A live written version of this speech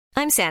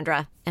I'm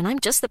Sandra, and I'm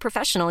just the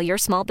professional your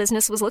small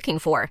business was looking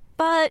for.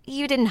 But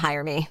you didn't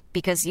hire me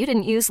because you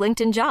didn't use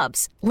LinkedIn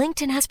Jobs.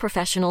 LinkedIn has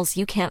professionals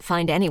you can't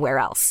find anywhere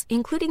else,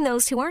 including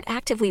those who aren't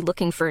actively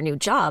looking for a new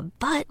job,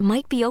 but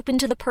might be open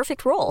to the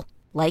perfect role,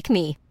 like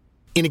me.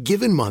 In a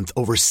given month,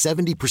 over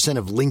 70%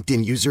 of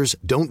LinkedIn users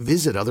don't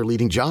visit other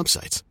leading job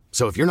sites.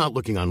 So if you're not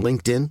looking on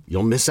LinkedIn,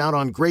 you'll miss out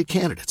on great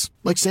candidates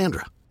like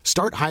Sandra.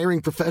 Start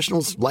hiring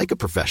professionals like a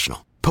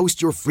professional.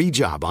 Post your free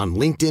job on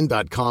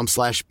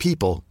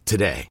linkedin.com/people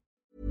today.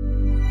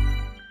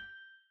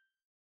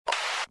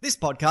 This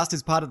podcast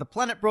is part of the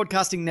Planet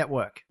Broadcasting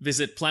Network.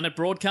 Visit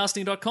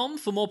planetbroadcasting.com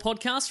for more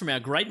podcasts from our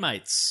great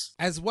mates.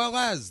 As well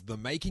as the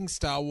Making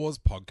Star Wars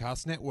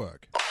Podcast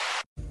Network.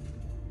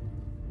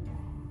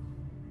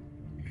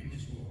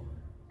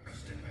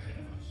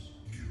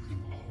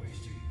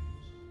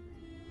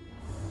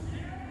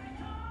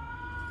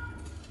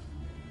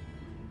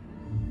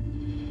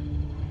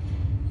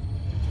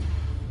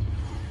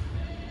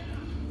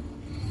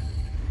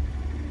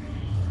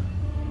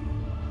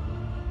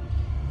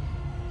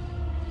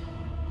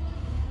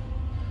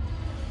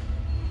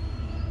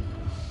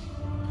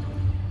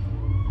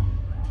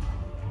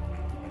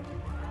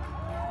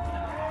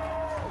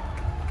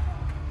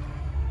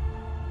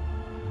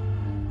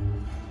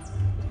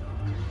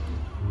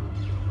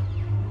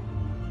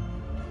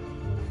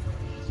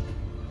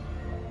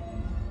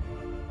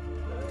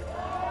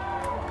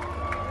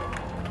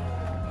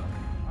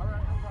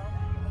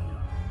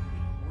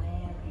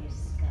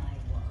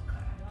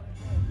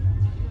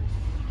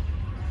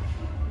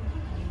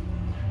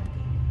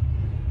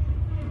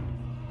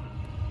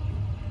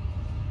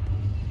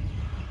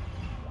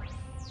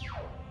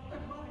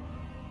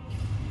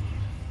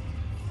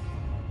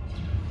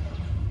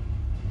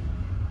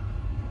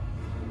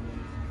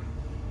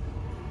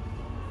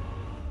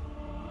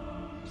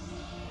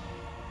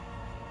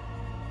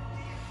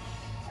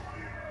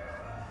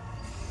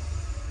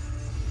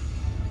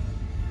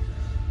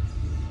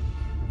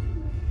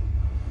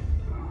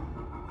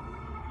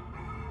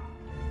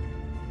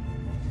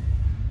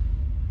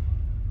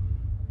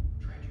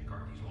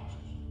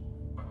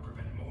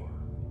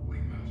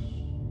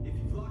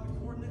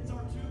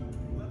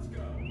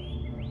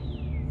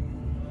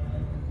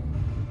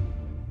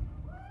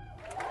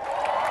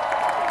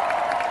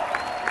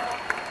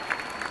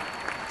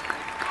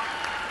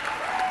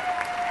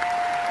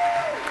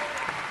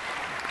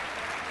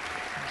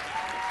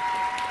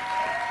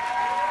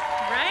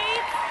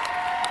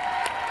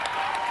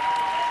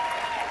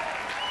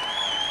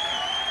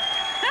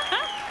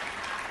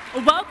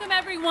 Welcome,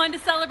 everyone, to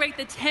celebrate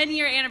the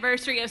 10-year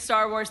anniversary of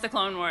Star Wars: The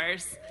Clone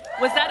Wars.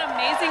 Was that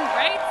amazing,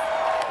 right?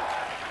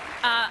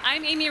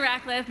 I'm Amy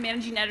Ratcliffe,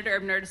 managing editor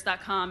of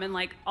Nerdist.com, and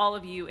like all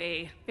of you,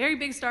 a very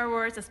big Star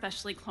Wars,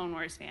 especially Clone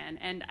Wars fan.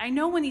 And I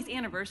know when these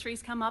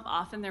anniversaries come up,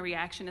 often the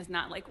reaction is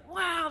not like,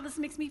 wow, this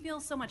makes me feel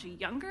so much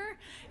younger.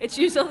 It's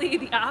usually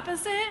the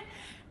opposite.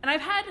 And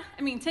I've had,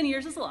 10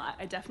 years is a lot.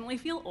 I definitely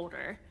feel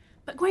older.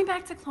 But going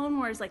back to Clone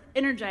Wars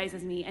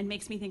energizes me and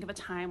makes me think of a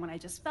time when I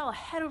just fell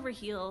head over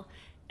heel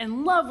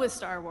in love with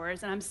Star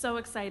Wars, and I'm so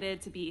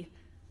excited to be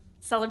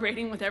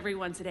celebrating with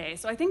everyone today.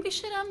 So I think we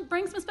should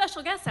bring some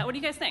special guests out. What do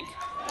you guys think?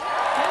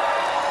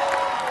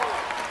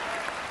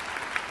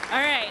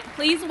 All right,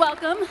 please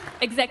welcome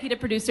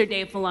executive producer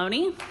Dave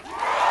Filoni.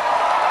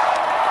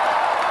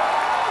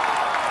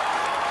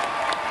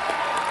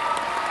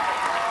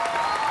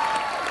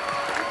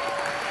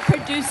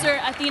 Producer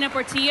Athena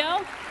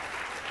Portillo.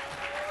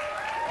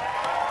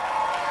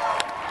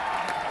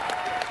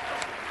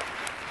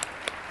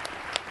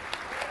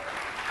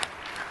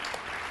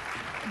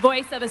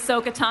 Voice of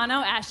Ahsoka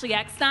Tano, Ashley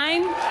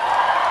Eckstein.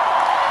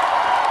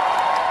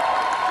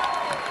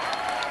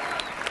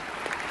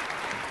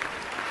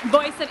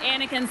 Voice of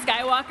Anakin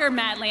Skywalker,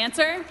 Matt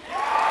Lancer.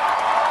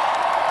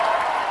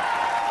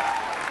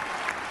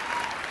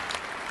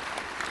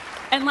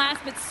 And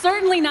last but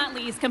certainly not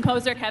least,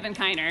 composer Kevin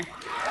Kiner.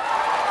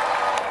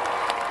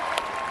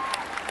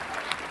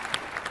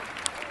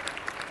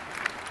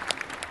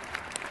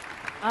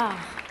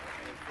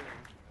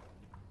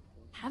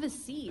 Have a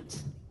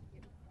seat.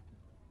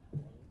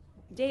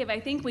 Dave, I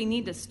think we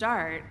need to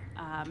start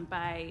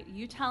by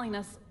you telling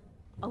us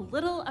a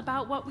little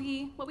about what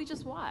we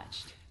just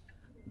watched.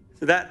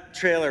 So that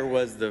trailer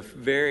was the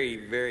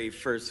very, very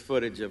first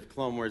footage of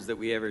Clone Wars that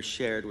we ever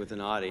shared with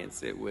an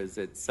audience. It was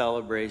at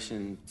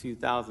Celebration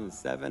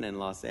 2007 in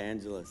Los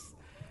Angeles.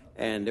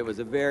 And it was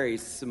a very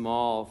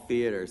small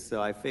theater,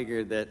 so I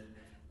figured that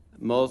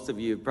most of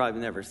you have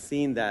probably never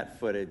seen that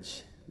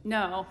footage.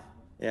 No.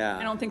 Yeah.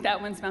 I don't think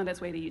that one's found its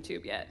way to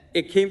YouTube yet.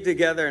 It came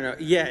together,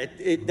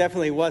 it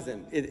definitely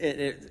wasn't.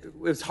 It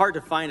was hard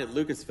to find at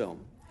Lucasfilm.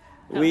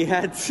 Oh. We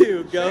had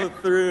to go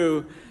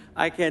through,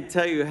 I can't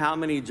tell you how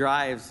many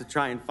drives to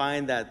try and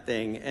find that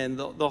thing. And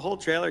the whole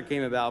trailer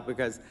came about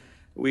because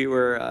we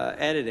were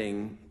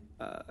editing.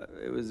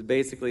 It was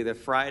basically the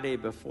Friday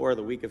before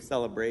the week of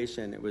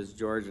Celebration. It was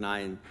George and I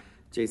and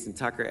Jason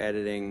Tucker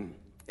editing.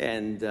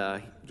 And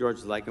George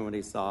was liking what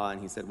he saw,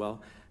 and he said,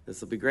 well, this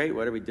will be great.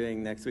 What are we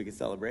doing next week at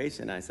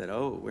Celebration? I said,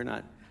 we're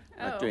not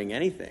not doing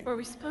anything. Were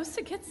we supposed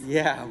to get...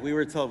 Yeah, we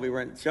were told we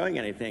weren't showing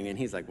anything, and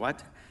he's like,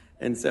 what?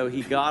 And so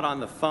he got on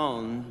the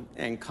phone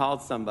and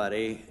called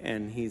somebody,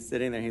 and he's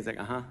sitting there, he's like,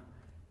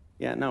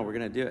 yeah, no, we're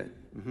going to do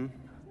it. Mm-hmm.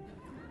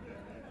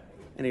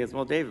 And he goes,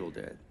 well, David will do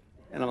it.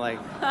 And I'm like,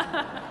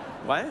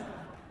 what?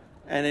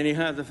 And then he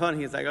hung up the phone,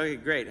 he's like, okay,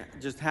 great,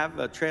 just have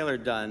a trailer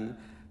done,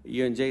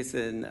 you and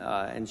Jason,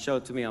 and show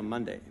it to me on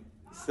Monday.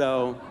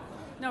 So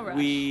no rush.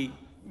 We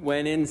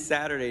went in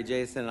Saturday,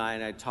 Jason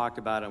and I talked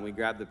about it, and we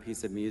grabbed a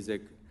piece of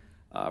music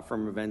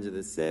from Revenge of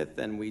the Sith,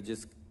 and we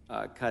just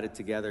cut it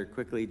together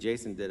quickly.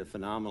 Jason did a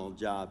phenomenal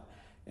job,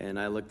 and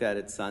I looked at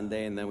it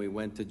Sunday, and then we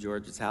went to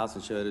George's house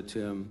and showed it to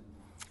him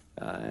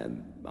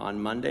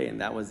on Monday,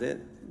 and that was it.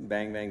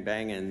 Bang, bang,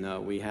 bang,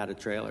 and we had a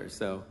trailer.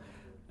 So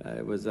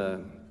it was, I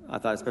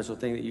thought, a special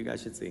thing that you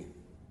guys should see.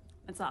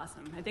 That's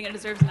awesome. I think it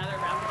deserves another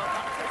round of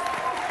applause.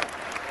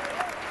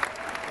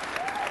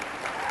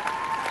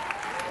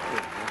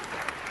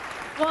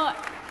 Well,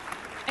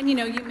 and you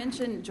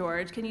mentioned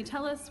George. Can you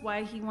tell us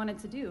why he wanted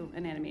to do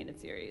an animated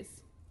series?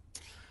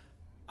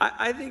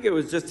 I think it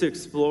was just to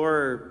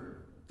explore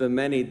the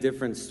many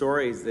different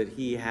stories that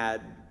he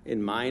had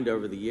in mind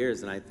over the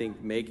years, and I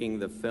think making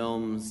the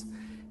films,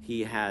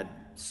 he had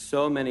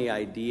so many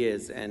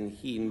ideas, and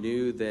he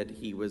knew that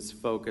he was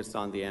focused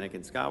on the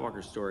Anakin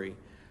Skywalker story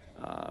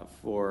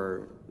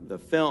for the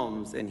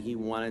films, and he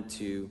wanted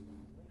to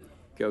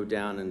go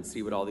down and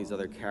see what all these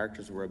other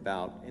characters were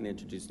about and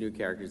introduce new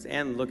characters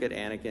and look at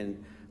Anakin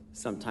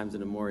sometimes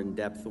in a more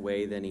in-depth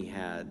way than he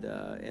had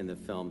in the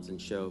films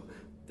and show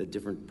the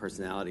different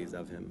personalities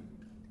of him.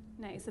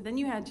 Nice. So then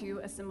you had to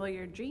assemble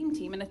your dream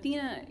team. And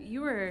Athena,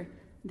 you were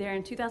there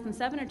in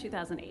 2007 or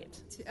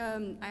 2008?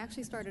 I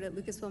actually started at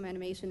Lucasfilm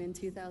Animation in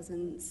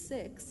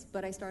 2006,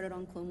 but I started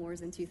on Clone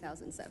Wars in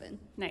 2007.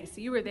 Nice.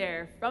 So you were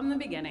there from the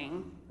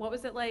beginning. What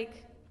was it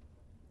like,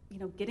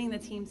 getting the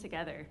team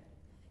together?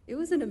 It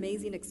was an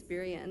amazing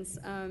experience.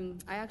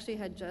 I actually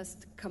had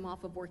just come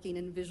off of working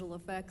in visual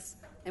effects,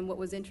 and what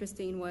was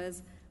interesting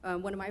was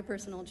one of my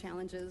personal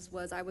challenges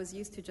was I was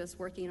used to just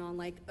working on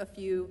like a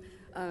few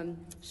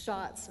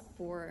shots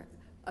for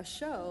a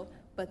show,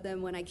 but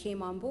then when I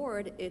came on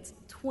board, it's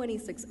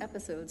 26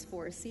 episodes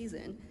for a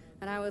season.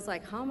 And I was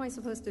like, how am I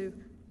supposed to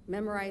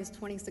memorize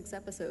 26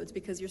 episodes?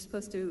 Because you're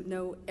supposed to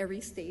know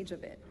every stage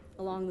of it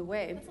along the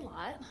way. That's a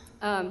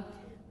lot.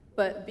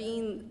 But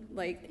being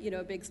like,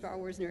 a big Star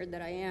Wars nerd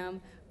that I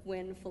am,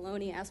 when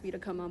Filoni asked me to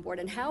come on board,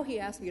 and how he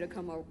asked me to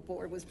come on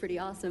board was pretty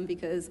awesome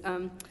because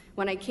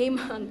when I came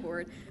on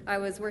board, I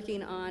was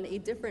working on a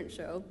different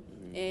show,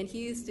 and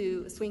he used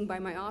to swing by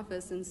my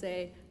office and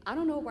say, I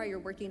don't know why you're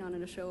working on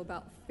a show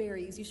about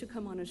fairies. You should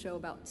come on a show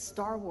about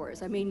Star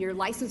Wars. I mean, your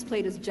license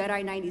plate is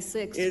Jedi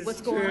 96.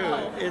 What's going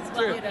on? It's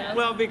true.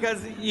 Well,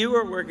 because you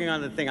were working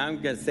on the thing, I'm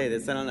going to say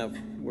this, I don't know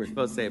if we're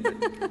supposed to say it,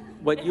 but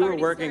what you were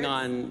working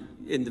on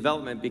in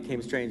development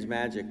became Strange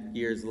Magic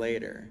years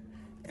later.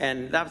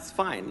 And that's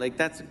fine. Like,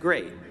 that's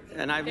great.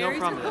 And I have no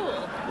problem with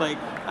it. Like,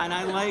 and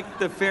I like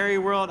the fairy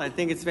world. I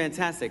think it's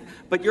fantastic.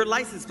 But your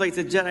license plate's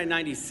a Jedi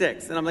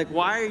 96. And I'm like,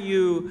 why are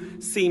you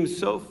seem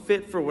so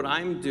fit for what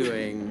I'm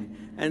doing?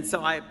 And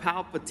so I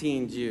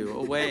Palpatined you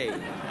away.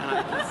 And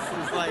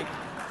I was like,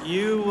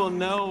 you will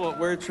know what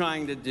we're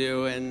trying to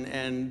do.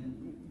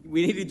 And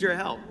we needed your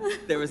help.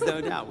 There was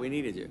no doubt. We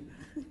needed you.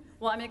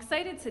 Well, I'm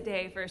excited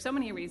today for so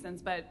many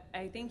reasons, but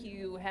I think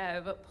you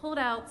have pulled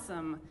out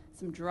some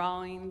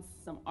drawings,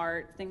 some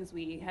art, things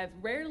we have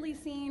rarely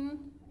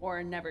seen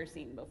or never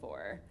seen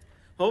before.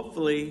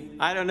 Hopefully.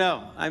 I don't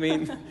know. I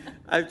mean,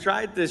 I've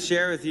tried to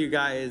share with you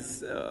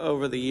guys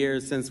over the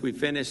years since we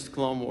finished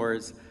Clone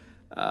Wars,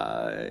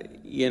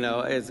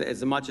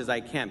 as much as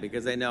I can,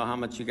 because I know how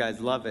much you guys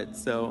love it.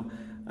 So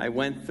I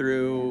went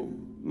through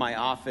my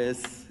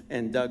office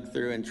and dug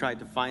through and tried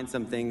to find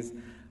some things.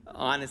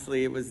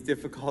 Honestly, it was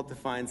difficult to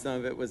find. Some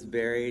of it was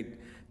buried.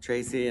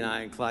 Tracy and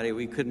I and Claudia,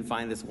 we couldn't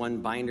find this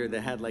one binder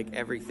that had like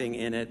everything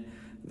in it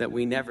that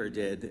we never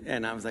did.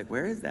 And I was like,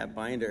 where is that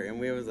binder?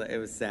 And it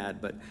was sad,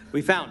 but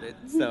we found it.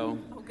 So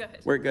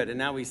we're good. And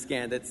now we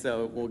scanned it,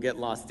 so we'll get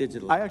lost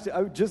digitally.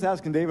 I was just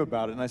asking Dave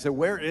about it, and I said,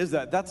 where is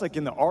that? That's like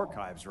in the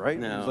archives, right?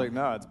 No. He was like,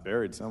 no, it's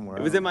buried somewhere.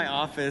 It was in my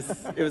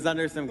office. It was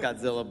under some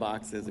Godzilla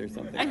boxes or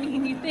something. I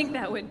mean, you'd think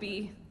that would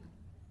be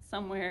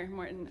somewhere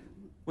more...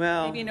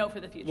 Well, maybe a note for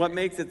the future. What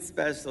makes it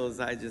special is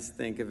I just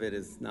think of it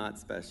as not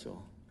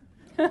special.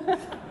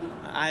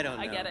 I don't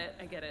know. I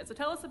get it. So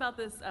tell us about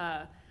this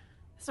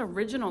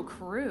original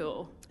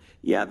crew.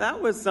 Yeah,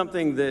 that was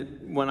something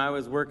that when I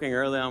was working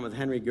early on with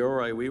Henry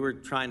Gilroy, we were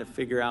trying to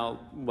figure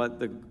out what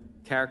the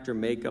character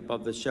makeup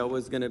of the show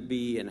was going to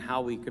be and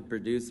how we could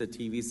produce a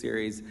TV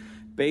series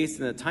based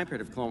in the time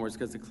period of Clone Wars,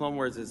 because the Clone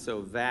Wars is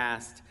so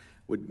vast,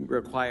 would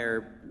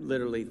require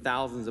literally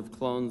thousands of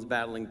clones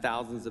battling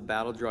thousands of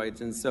battle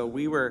droids. And so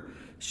we were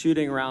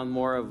shooting around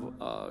more of,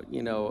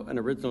 an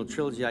original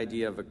trilogy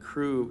idea of a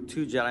crew,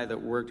 2 Jedi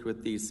that worked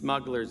with these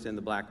smugglers in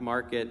the black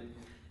market.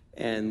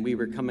 And we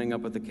were coming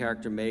up with the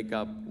character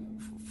makeup.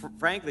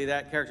 Frankly,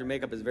 that character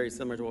makeup is very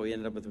similar to what we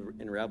ended up with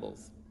in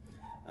Rebels.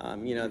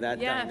 that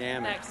Yeah,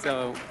 dynamic. that-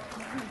 So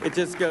it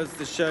just goes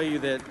to show you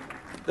that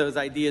those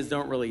ideas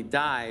don't really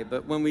die.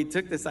 But when we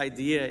took this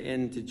idea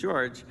into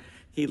George,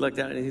 he looked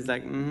at it and he's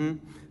like,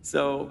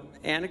 So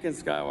Anakin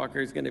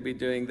Skywalker is going to be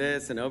doing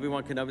this, and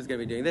Obi-Wan Kenobi is going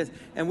to be doing this.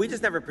 And we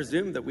just never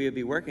presumed that we would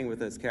be working with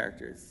those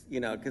characters,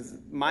 because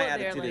my Well,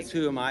 they're attitude is, like-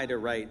 who am I to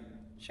write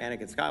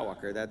Anakin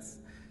Skywalker? That's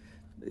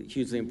a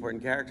hugely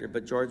important character.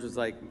 But George was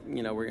like, I'm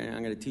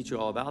going to teach you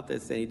all about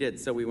this, and he did.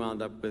 So we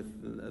wound up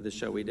with the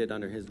show we did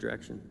under his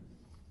direction.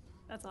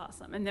 That's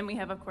awesome. And then we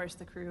have, of course,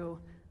 the crew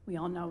we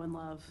all know and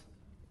love.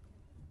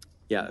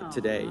 Yeah,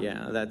 today,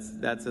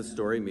 that's a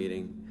story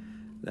meeting.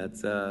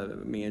 That's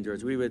me and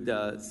George. We would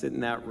sit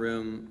in that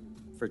room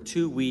for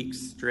 2 weeks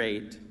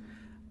straight,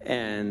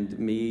 and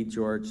me,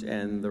 George,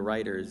 and the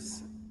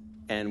writers,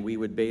 and we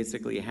would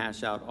basically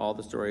hash out all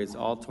the stories,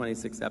 all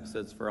 26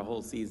 episodes for a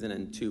whole season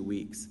in 2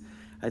 weeks.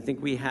 I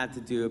think we had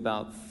to do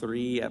about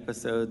 3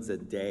 episodes a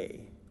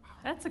day.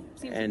 That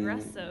seems And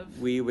aggressive.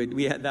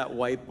 we had that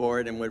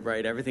whiteboard and would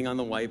write everything on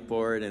the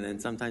whiteboard, and then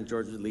sometimes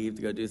George would leave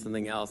to go do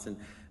something else, and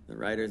the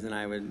writers and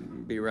I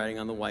would be writing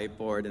on the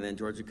whiteboard, and then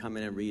George would come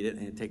in and read it,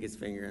 and he'd take his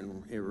finger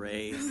and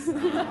erase,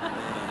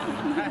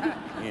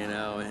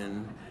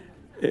 and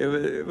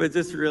it was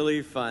just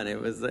really fun. It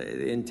was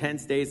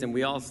intense days, and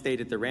we all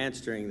stayed at the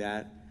ranch during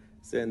that.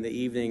 So in the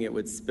evening, it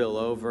would spill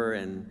over,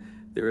 and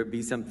there would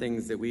be some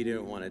things that we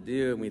didn't want to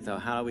do, and we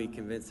thought, how do we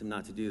convince him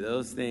not to do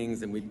those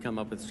things? And we'd come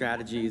up with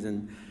strategies,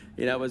 and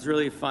it was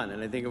really fun.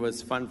 And I think it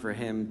was fun for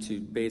him to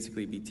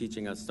basically be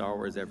teaching us Star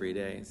Wars every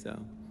day. So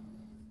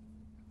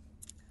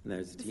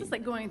there's a This team. is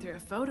like going through a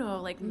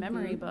photo,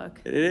 memory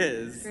book. It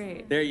is.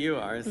 Great. There you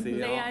are. See,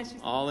 Yeah,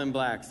 all in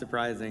black.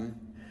 Surprising.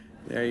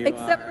 There you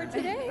Except are. for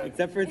today.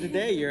 Except for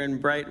today, you're in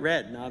bright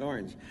red, not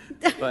orange.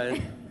 But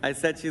I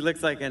said she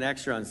looks like an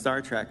extra on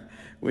Star Trek,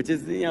 which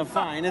is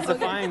fine. It's a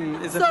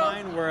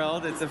fine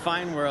world. It's a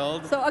fine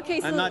world. So,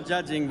 okay, I'm not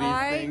judging these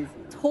things.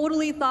 I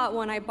totally thought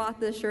when I bought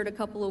this shirt a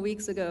couple of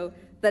weeks ago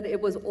that it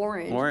was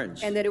orange.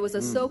 Orange. And that it was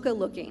Ahsoka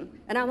looking.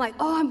 And I'm like,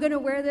 I'm going to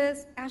wear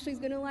this. Ashley's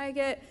going to like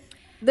it.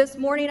 This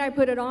morning I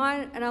put it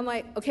on, and I'm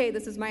like, okay,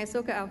 this is my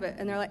Ahsoka outfit.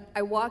 And they're like,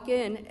 I walk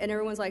in, and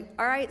everyone's like,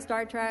 all right,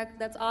 Star Trek,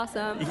 that's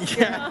awesome.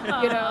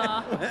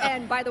 Yeah.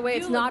 And by the way,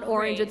 it's not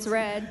orange, it's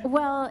red.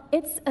 Well,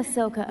 it's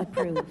Ahsoka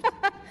approved.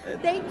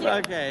 Thank you.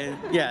 Okay.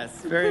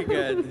 Yes. Very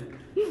good.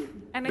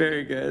 And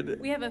Very good.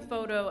 We have a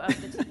photo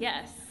of the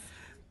yes.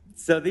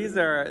 So these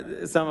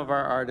are some of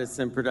our artists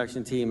and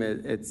production team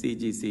at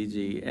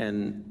CGCG,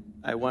 and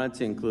I wanted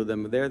to include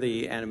them. They're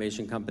the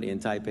animation company in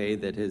Taipei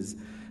that has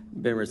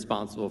been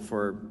responsible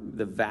for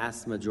the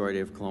vast majority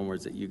of Clone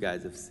Wars that you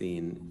guys have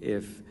seen.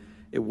 If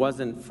it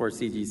wasn't for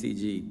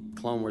CGCG,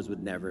 Clone Wars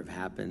would never have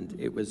happened.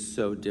 It was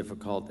so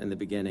difficult in the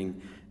beginning,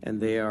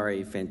 and they are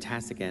a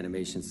fantastic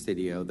animation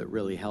studio that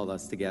really held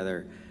us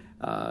together,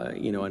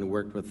 and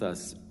worked with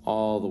us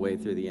all the way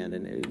through the end.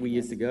 And we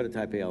used to go to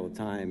Taipei all the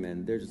time,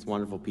 and they're just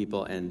wonderful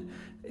people. And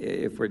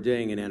if we're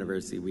doing an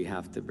anniversary, we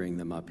have to bring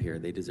them up here.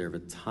 They deserve a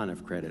ton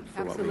of credit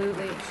for what we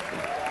Absolutely.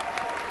 accomplished.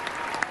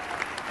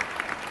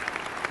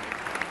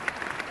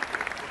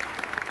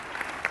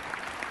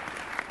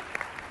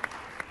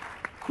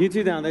 You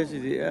two down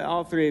there,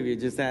 all three of you,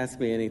 just ask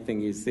me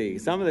anything you see.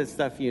 Some of this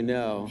stuff you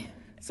know,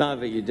 some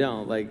of it you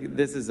don't. Like,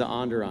 this is the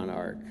Onderon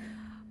arc.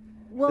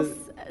 Well,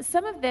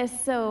 some of this,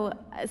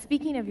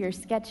 speaking of your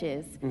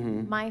sketches,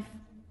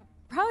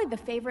 probably the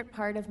favorite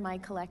part of my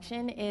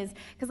collection is,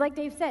 because like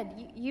Dave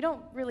said, you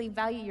don't really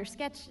value your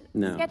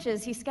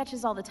sketches. He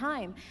sketches all the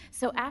time.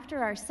 So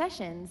after our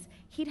sessions,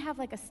 he'd have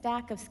like a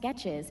stack of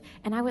sketches,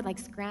 and I would like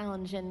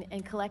scrounge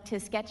and collect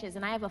his sketches.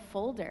 And I have a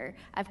folder.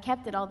 I've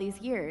kept it all these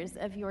years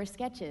of your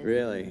sketches.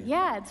 Really?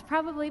 Yeah, it's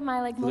probably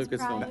my most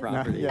Lucasfilm prized.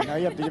 property. Now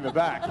you have to give it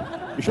back.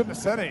 You shouldn't have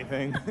said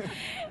anything.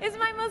 It's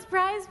my most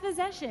prized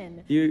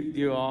possession. Do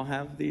you all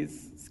have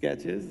these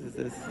sketches? Is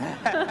this?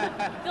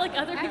 I feel like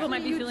other people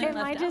might be feeling Am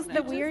left I just out.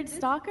 the weird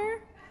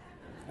stalker?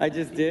 I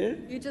just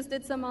did? You just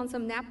did some on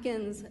some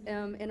napkins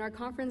in our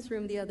conference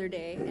room the other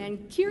day,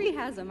 and Kiri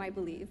has them, I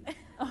believe.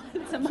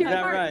 Is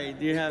that right?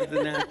 Do you have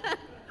the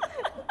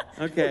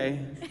Okay.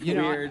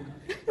 Weird.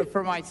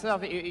 For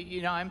myself,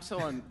 I'm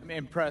so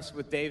impressed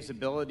with Dave's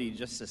ability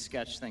just to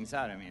sketch things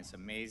out. I mean, it's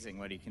amazing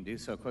what he can do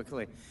so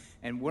quickly.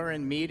 And we're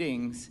in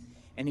meetings,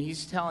 and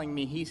he's telling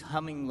me he's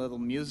humming little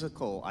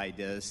musical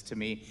ideas to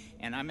me,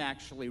 and I'm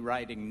actually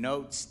writing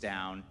notes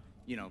down,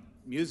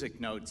 music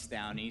notes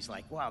down. He's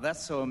like, wow,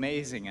 that's so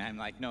amazing. And I'm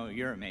like, no,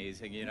 you're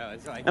amazing.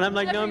 It's like, And I'm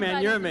like, no,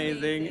 man, you're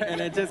amazing. And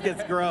it just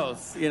gets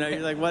gross. You're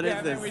like, what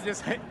is this? We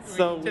just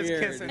so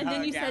weird. kiss And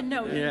then you said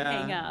no, you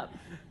hang up.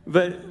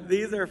 But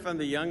these are from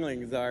the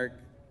Younglings arc.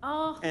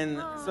 Oh. And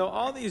so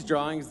all these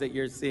drawings that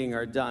you're seeing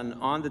are done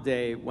on the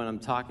day when I'm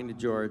talking to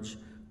George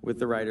with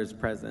the writers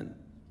present.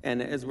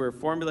 And as we're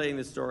formulating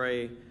the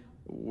story,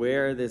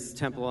 where this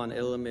temple on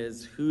Ilum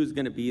is, who's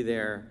going to be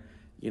there,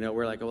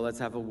 we're like, well, let's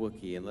have a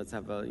Wookiee, and let's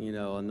have a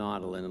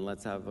Nautolan, and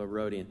let's have a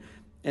Rodian.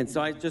 And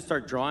so I just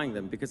start drawing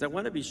them because I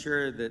want to be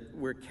sure that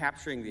we're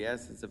capturing the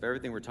essence of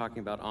everything we're talking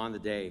about on the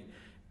day.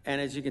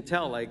 And as you can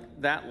tell, like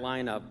that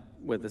lineup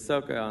with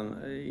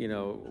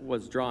Ahsoka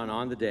was drawn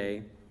on the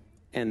day,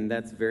 and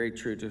that's very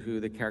true to who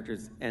the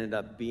characters ended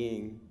up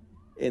being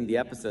in the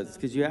episodes,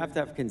 because you have to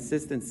have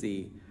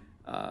consistency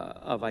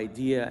of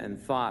idea and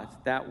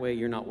thought. That way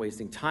you're not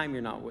wasting time,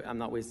 I'm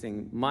not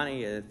wasting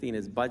money,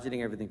 Athena's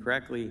budgeting everything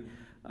correctly,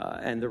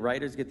 and the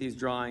writers get these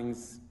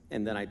drawings,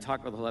 and then I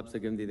talk about the whole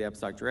episode, give them to the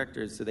episodic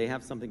directors, so they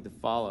have something to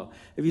follow.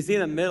 If you see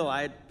in the middle,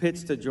 I had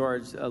pitched to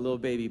George a little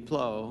baby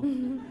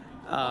Plo,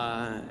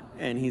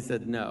 and he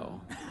said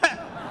no.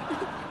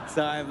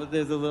 So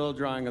there's a little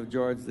drawing of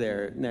George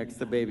there next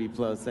to baby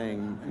Plo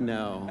saying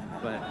no,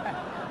 but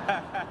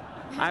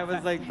I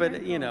was like, but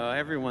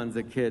everyone's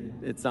a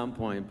kid at some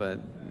point, but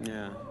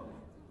yeah.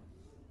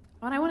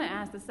 Well, and I want to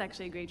ask, this is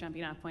actually a great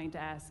jumping off point to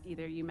ask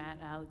either you, Matt,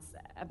 Alex,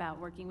 about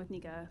working with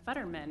Nika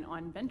Futterman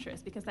on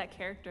Ventress, because that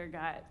character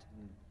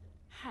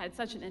had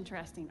such an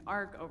interesting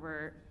arc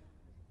over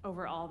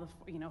all the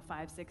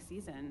 5-6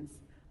 seasons.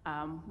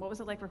 What was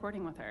it like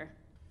recording with her?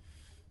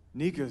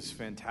 Nika's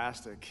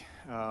fantastic.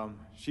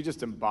 She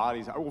just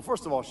embodies. Well,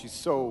 first of all, she's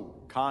so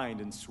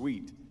kind and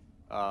sweet.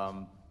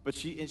 But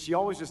she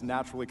always just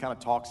naturally kind of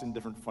talks in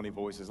different funny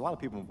voices. A lot of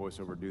people in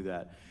voiceover do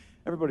that.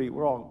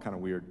 We're all kind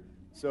of weird.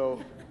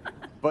 So,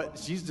 but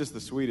she's just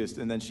the sweetest.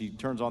 And then she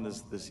turns on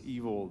this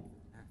evil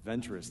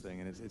Ventress thing,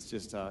 and it's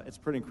just it's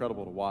pretty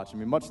incredible to watch. I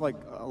mean, much like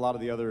a lot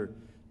of the other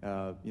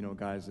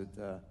guys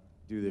that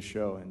do this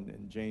show,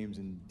 and James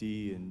and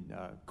Dee and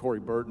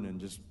Corey Burton, and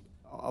just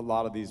a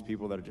lot of these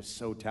people that are just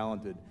so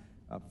talented.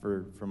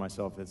 For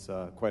myself, it's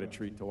quite a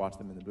treat to watch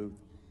them in the booth.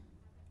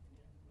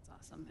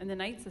 Awesome. And the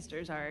Night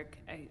Sisters arc,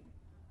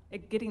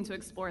 getting to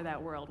explore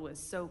that world was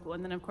so cool.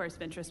 And then, of course,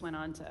 Ventress went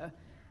on to,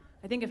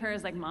 I think of her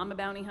as like Mama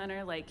Bounty Hunter,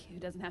 who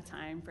doesn't have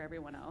time for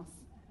everyone else.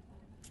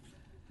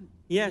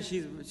 Yeah,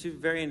 she's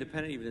very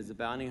independent even as a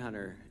bounty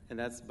hunter, and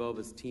that's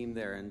Boba's team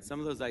there. And some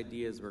of those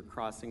ideas were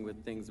crossing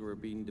with things that were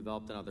being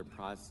developed in other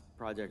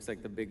projects,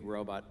 like the big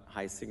robot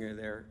high singer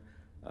there,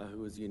 who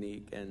was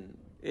unique. And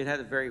it had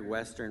a very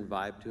Western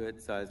vibe to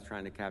it, so I was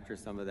trying to capture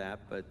some of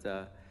that.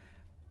 But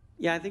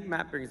yeah, I think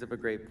Matt brings up a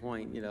great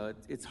point.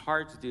 It's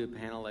hard to do a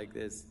panel like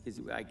this because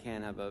I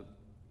can't have a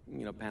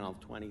panel of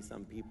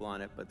 20-some people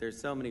on it, but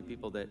there's so many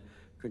people that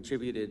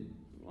contributed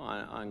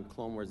on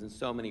Clone Wars in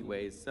so many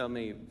ways, so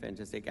many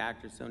fantastic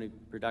actors, so many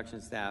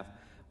production staff,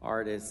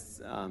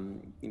 artists.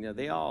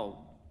 They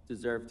all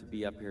deserve to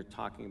be up here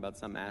talking about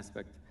some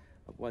aspect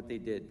of what they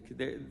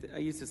did. I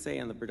used to say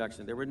on the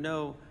production, there were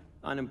no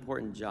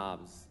unimportant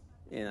jobs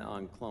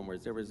on Clone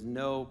Wars. There was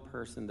no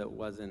person that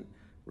wasn't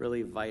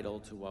really vital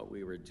to what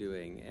we were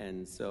doing.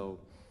 And so,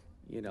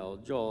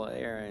 Joel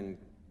Aaron,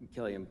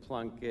 Killian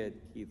Plunkett,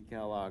 Keith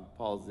Kellogg,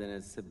 Paul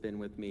Zinnes have been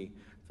with me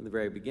from the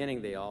very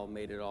beginning. They all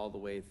made it all the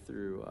way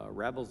through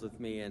Rebels with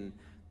me, and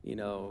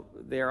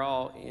they're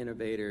all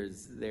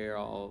innovators. They're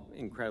all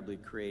incredibly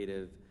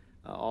creative.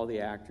 All the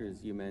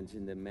actors you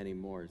mentioned and many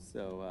more.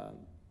 So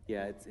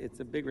yeah, it's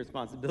a big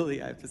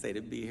responsibility, I have to say,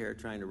 to be here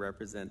trying to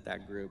represent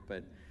that group.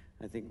 But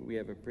I think we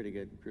have a pretty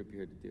good group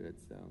here to do it.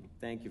 So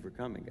thank you for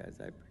coming, guys.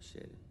 I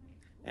appreciate it,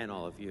 and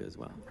all of you as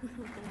well.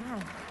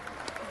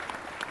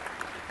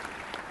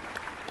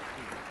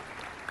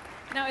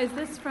 Now, is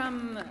this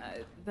from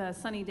the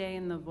Sunny Day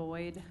in the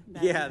Void?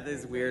 Yeah,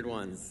 these weird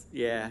ones.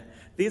 Yeah.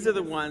 These are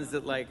the ones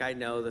that, I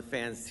know the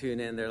fans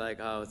tune in. They're like,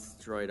 oh, it's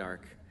Droid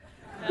Arc.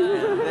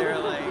 They're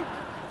like...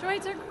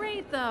 Droids are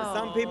great, though.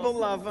 Some people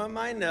love them.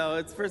 I know.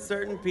 It's for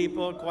certain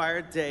people,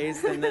 acquired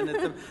taste. And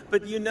then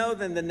but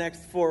then the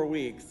next 4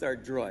 weeks are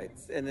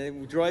droids. And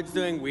then droids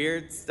doing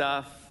weird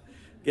stuff,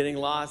 getting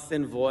lost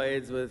in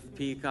voids with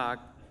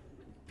peacock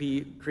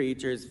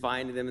creatures,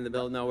 finding them in the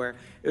middle of nowhere.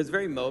 It was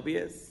very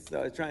Mobius, so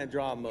I was trying to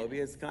draw a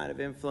Mobius kind of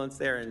influence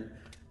there. And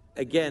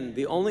again,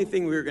 the only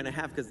thing we were going to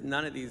have, because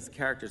none of these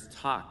characters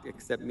talked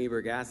except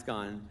Meeber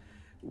Gascon,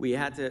 we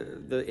had to,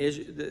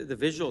 the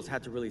visuals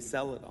had to really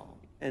sell it all.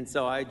 And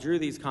so I drew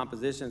these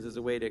compositions as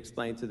a way to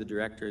explain to the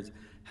directors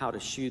how to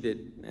shoot it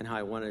and how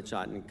I wanted it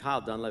shot. And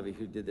Kyle Dunleavy,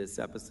 who did this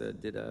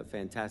episode, did a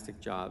fantastic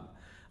job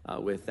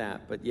with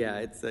that. But yeah,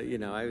 it's, I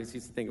always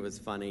used to think it was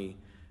funny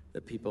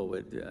that people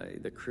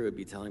the crew would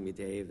be telling me,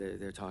 Dave,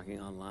 they're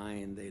talking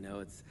online, they know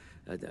it's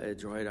a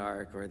droid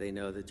arc, or they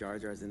know that Jar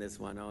Jar's in this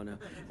one, oh no.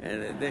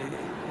 And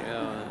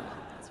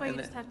that's why you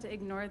just have to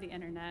ignore the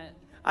internet.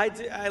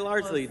 I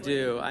largely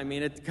do. I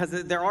mean, because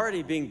they're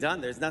already being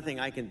done. There's nothing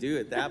I can do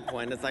at that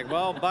point. It's like,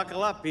 well,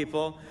 buckle up,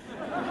 people.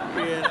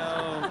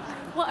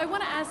 Well, I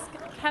want to ask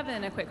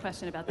Kevin a quick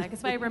question about that,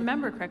 because if I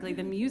remember correctly,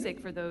 the music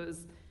for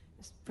those,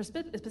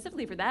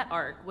 specifically for that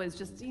arc, was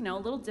just, a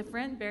little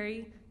different,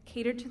 very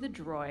catered to the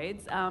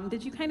droids.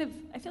 Did you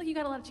I feel like you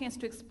got a lot of chance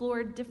to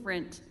explore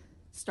different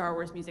Star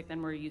Wars music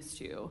than we're used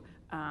to.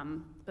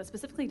 But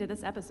specifically to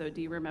this episode,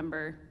 do you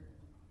remember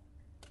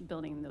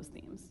building those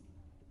themes?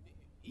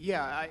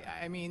 Yeah,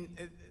 I mean,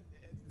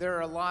 there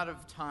are a lot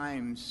of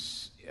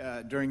times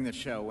during the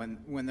show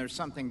when there's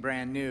something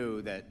brand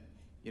new that,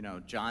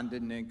 John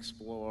didn't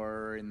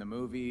explore in the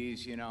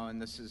movies,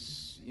 and this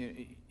is,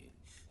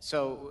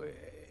 so,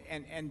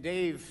 and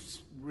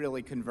Dave's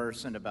really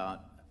conversant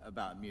about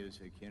about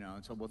music, you know,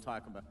 and so we'll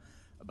talk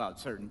about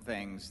certain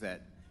things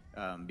that,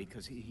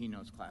 because he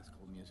knows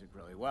classical music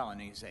really well,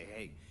 and he say,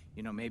 hey,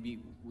 you know, maybe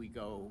we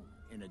go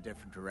in a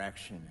different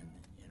direction, and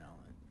you know,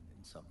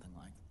 and something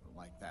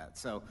like that.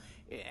 So,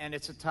 and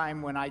it's a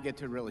time when I get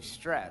to really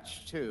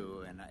stretch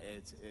too, and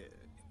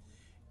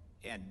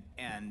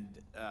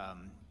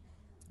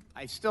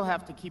I still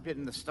have to keep it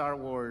in the Star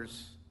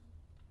Wars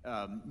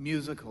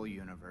musical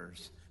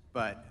universe,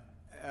 but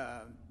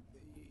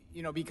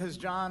you know, because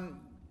John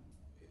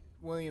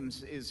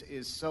Williams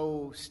is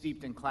so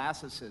steeped in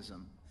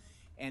classicism,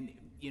 and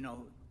you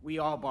know, we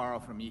all borrow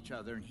from each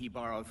other, and he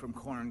borrowed from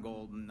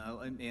Korngold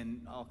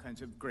and all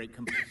kinds of great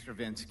composers,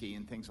 Stravinsky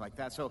and things like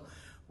that. So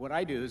what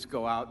I do is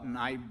go out and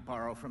I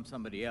borrow from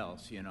somebody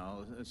else, you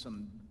know,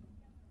 some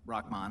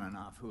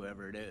Rachmaninoff,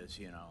 whoever it is,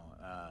 you know.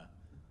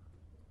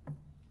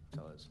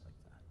 So it's like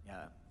that,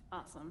 yeah.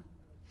 Awesome.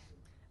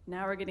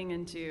 Now we're getting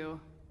into,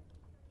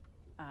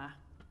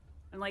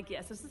 I'm like,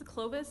 yes, this is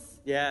Clovis?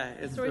 Yeah,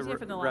 it's the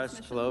from the Rush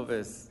Lost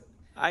Clovis.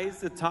 I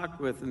used to talk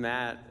with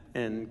Matt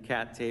and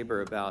Kat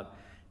Tabor about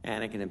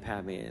Anakin and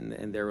Padme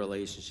and their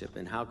relationship,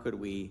 and how could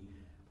we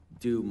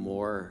do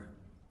more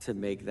to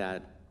make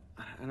that,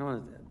 I don't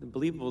want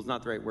believable is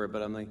not the right word,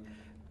 but I'm like,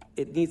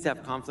 it needs to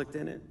have conflict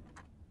in it.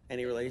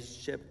 Any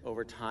relationship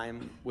over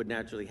time would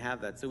naturally have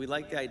that. So we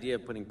like the idea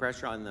of putting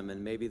pressure on them,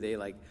 and maybe they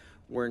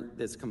weren't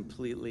this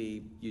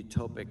completely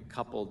utopic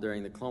couple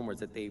during the Clone Wars,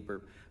 that they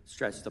were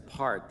stretched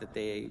apart, that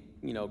they,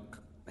 you know,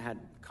 had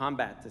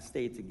combat to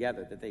stay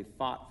together, that they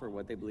fought for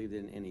what they believed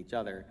in each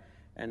other.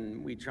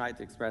 And we tried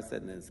to express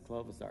that in this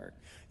Clovis arc.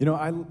 You know,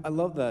 I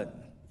love that.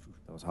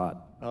 That was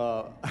hot.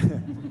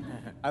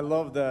 I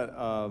love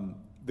that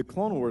the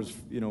Clone Wars,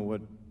 you know,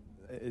 what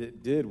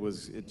it did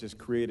was it just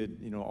created,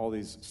 you know, all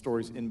these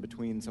stories in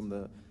between some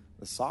of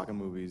the saga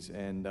movies.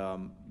 And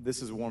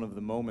this is one of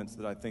the moments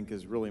that I think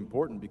is really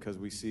important, because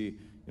we see,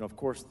 you know, of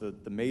course,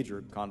 the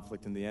major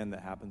conflict in the end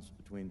that happens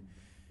between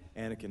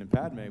Anakin and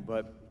Padme.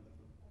 But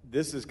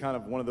this is kind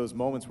of one of those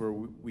moments where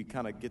we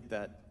kind of get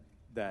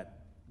that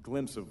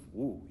glimpse of,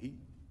 ooh,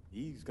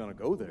 he's gonna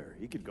go there.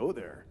 He could go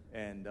there,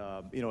 and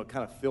you know, it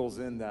kind of fills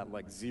in that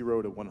like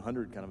 0 to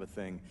 100 kind of a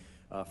thing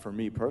for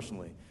me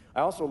personally.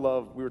 I also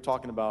love, we were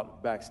talking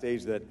about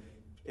backstage, that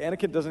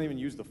Anakin doesn't even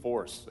use the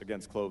Force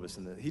against Clovis,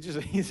 and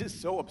he's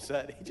just so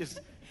upset. He just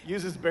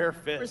uses bare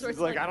fists. He's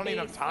like, I don't even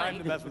have time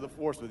to mess with the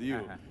Force with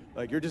you.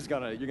 Like, you're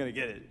gonna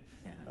get it.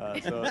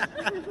 So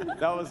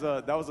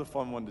that was a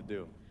fun one to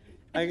do.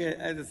 I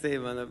have to say,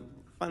 one of the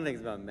fun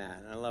things about Matt,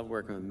 and I love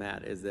working with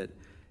Matt, is that,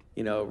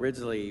 you know,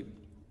 originally,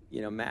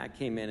 you know, Matt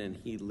came in and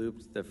he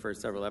looped the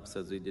first several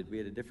episodes we did. We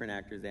had a different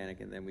actor as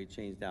Anakin, then we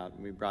changed out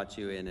and we brought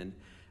you in, and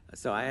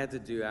so I had to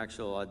do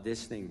actual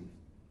auditioning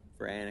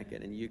for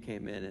Anakin, and you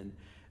came in, and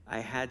I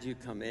had you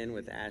come in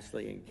with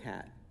Ashley and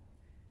Kat.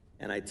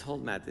 And I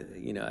told Matt that,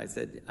 you know, I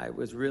said, I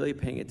was really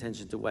paying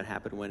attention to what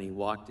happened when he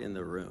walked in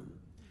the room.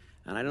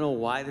 And I don't know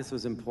why this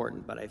was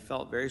important, but I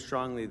felt very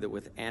strongly that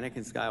with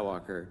Anakin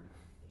Skywalker,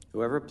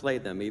 whoever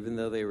played them, even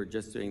though they were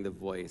just doing the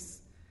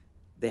voice,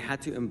 they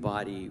had to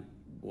embody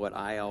what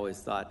I always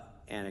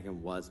thought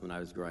Anakin was when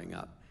I was growing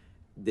up.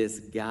 This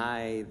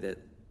guy that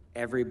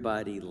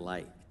everybody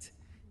liked.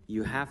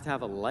 You have to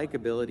have a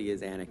likability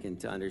as Anakin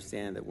to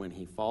understand that when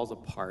he falls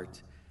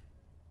apart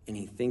and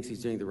he thinks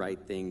he's doing the right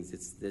things,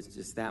 it's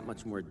just that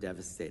much more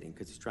devastating,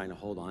 because he's trying to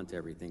hold on to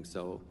everything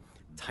so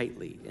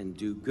tightly and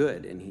do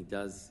good, and he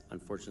does,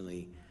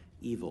 unfortunately,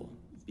 evil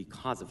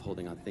because of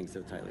holding on to things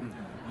so tightly.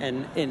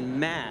 And in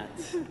Matt,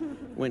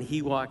 when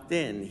he walked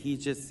in, he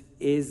just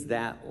is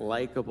that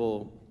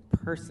likable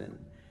person.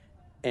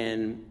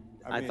 And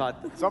I mean,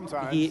 thought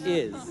sometimes he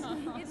is.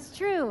 It's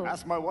true.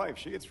 Ask my wife;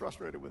 she gets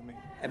frustrated with me.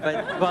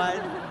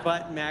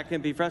 But Matt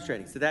can be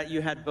frustrating. So that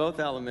you had both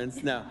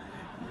elements. No.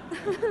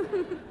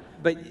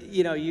 But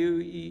you know,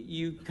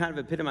 you kind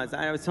of epitomized.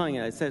 I was telling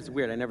you, I said it's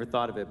weird. I never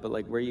thought of it, but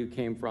like where you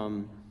came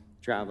from,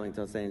 traveling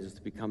to Los Angeles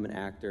to become an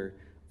actor,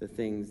 the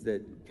things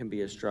that can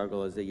be a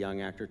struggle as a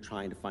young actor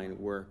trying to find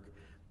work,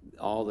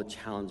 all the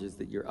challenges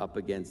that you're up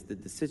against, the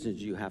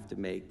decisions you have to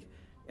make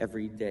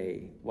every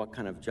day. What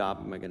kind of job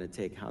am I going to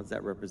take? How does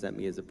that represent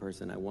me as a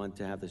person? I want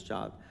to have this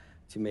job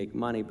to make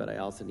money, but I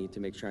also need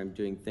to make sure I'm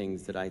doing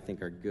things that I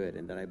think are good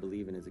and that I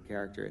believe in as a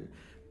character. And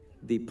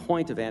the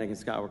point of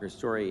Anakin Skywalker's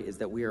story is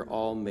that we are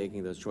all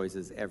making those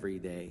choices every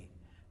day,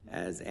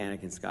 as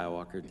Anakin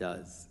Skywalker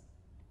does.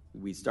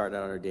 We start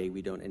out our day,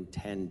 we don't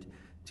intend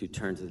to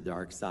turn to the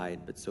dark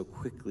side, but so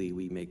quickly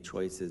we make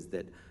choices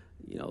that,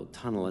 you know,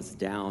 tunnel us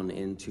down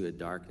into a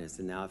darkness.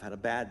 And now I've had a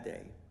bad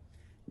day.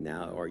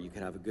 Now, or you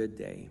could have a good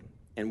day.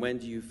 And when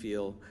do you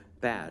feel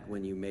bad?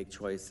 When you make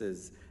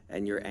choices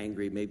and you're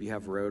angry, maybe you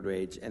have road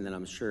rage, and then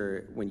I'm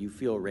sure when you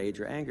feel rage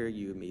or anger,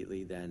 you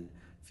immediately then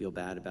feel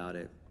bad about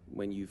it.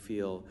 When you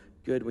feel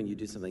good, when you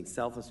do something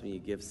selfless, when you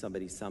give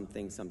somebody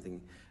something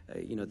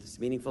you know, that's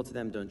meaningful to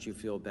them, don't you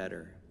feel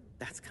better?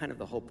 That's kind of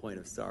the whole point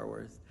of Star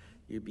Wars.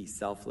 You'd be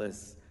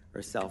selfless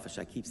or selfish.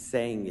 I keep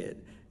saying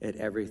it at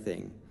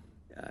everything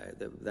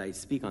that I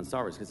speak on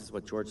Star Wars, because this is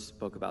what George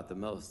spoke about the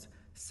most.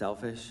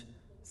 Selfish,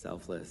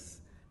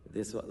 selfless,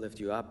 This will lift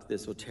you up.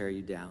 This will tear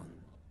you down.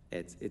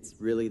 It's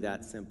really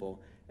that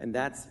simple. And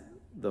that's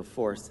the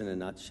Force in a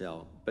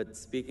nutshell. But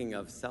speaking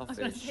of selfish...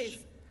 I was going to say,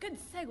 good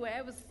segue.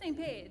 I was the same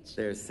page.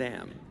 There's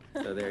Sam.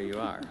 So there you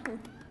are.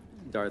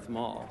 Darth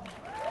Maul.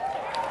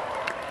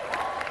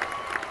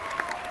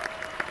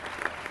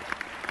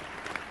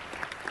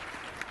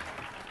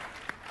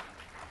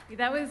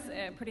 That was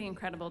pretty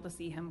incredible to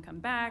see him come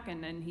back,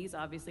 and then he's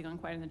obviously gone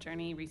quite on the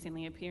journey,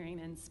 recently appearing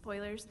in,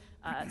 spoilers,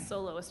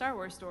 Solo, A Star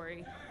Wars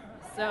Story.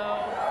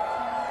 So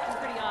it's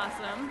pretty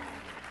awesome.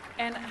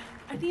 And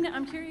Athena,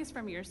 I'm curious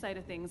from your side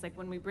of things, like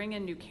when we bring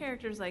in new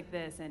characters like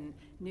this and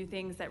new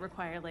things that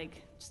require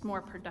like just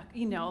more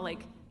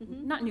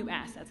not new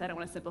assets. I don't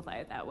want to simplify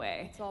it that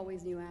way. It's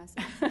always new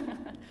assets.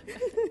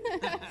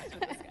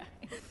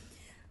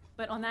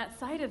 But on that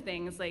side of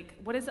things, like,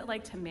 what is it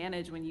like to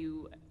manage when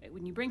you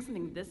bring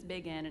something this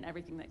big in and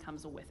everything that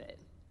comes with it?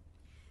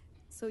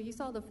 So you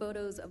saw the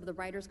photos of the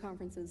writers'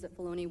 conferences that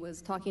Filoni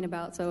was talking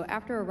about. So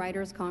after a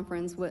writers'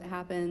 conference, what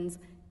happens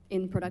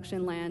in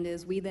production land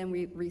is we then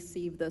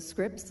receive the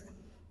scripts.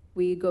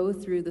 We go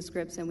through the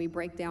scripts and we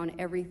break down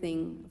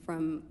everything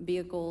from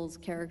vehicles,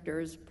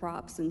 characters,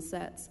 props, and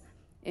sets.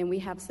 And we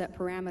have set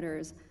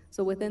parameters.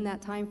 So within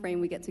that time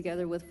frame, we get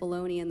together with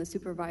Filoni and the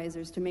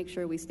supervisors to make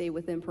sure we stay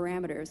within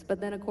parameters.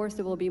 But then, of course,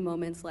 there will be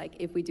moments like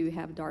if we do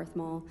have Darth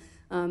Maul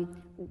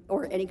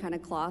or any kind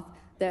of cloth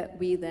that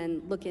we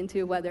then look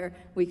into whether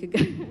we could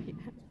go.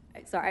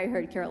 Sorry, I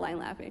heard Caroline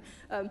laughing.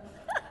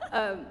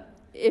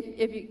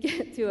 If you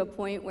get to a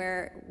point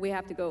where we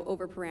have to go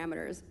over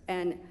parameters,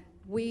 and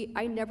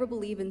I never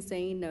believe in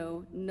saying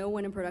no. No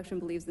one in production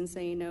believes in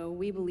saying no.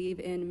 We believe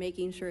in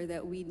making sure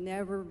that we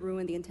never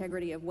ruin the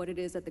integrity of what it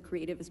is that the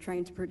creative is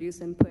trying to produce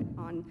and put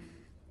on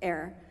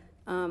air.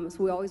 So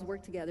we always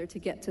work together to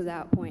get to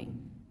that point.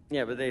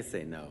 Yeah, but they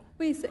say no.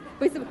 We say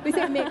They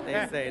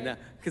say no.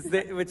 Because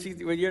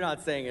what you're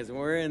not saying is when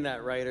we're in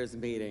that writer's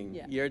meeting,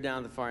 you're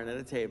down the far end of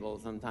the table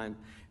sometimes,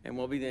 and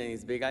we'll be doing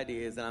these big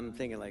ideas, and I'm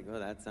thinking like, oh,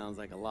 that sounds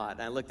like a lot.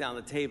 And I look down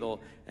the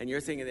table, and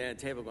you're sitting there at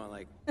the table going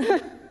like...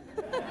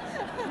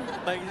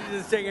 like you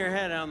just shaking your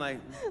head, and I'm like,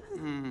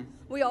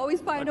 We always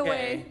find a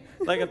way.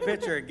 Like a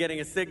pitcher getting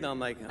a signal. I'm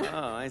like,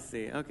 oh, I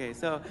see. Okay,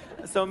 so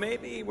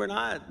maybe we're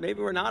not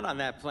on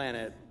that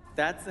planet.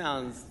 That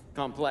sounds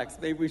complex.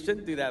 Maybe we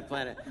shouldn't do that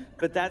planet.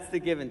 But that's the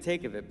give and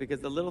take of it, because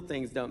the little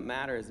things don't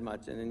matter as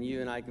much, and then you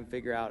and I can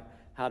figure out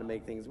how to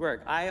make things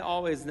work. I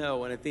always know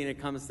when Athena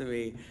comes to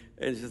me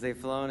and she'll say,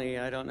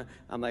 Filoni, I don't know.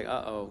 I'm like,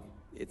 uh-oh,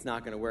 it's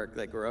not going to work.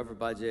 Like, we're over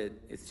budget.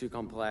 It's too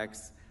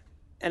complex.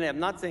 And I'm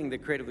not saying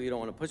that creatively you don't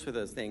want to push for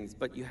those things,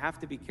 but you have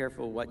to be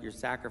careful what you're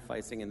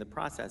sacrificing in the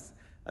process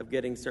of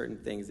getting certain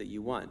things that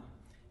you want.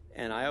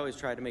 And I always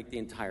try to make the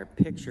entire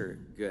picture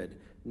good,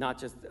 not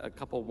just a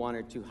couple, one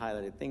or two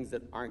highlighted things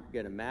that aren't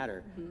going to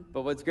matter.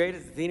 But what's great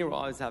is Athena will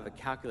always have it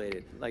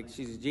calculated. Like,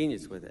 she's a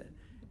genius with it.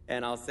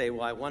 And I'll say,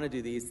 well, I want to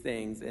do these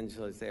things. And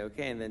she'll say,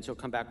 okay. And then she'll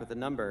come back with a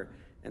number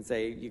and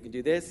say, you can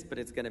do this, but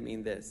it's going to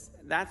mean this.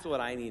 That's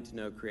what I need to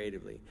know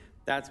creatively.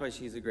 That's why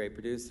she's a great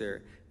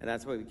producer, and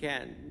that's why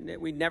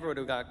we never would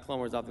have got Clone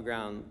Wars off the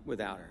ground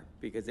without her,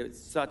 because it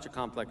was such a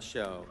complex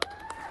show.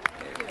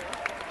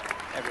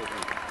 Everything.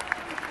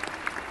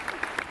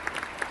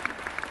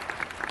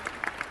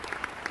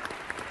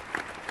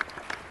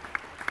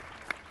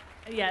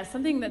 Yeah,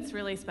 something that's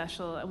really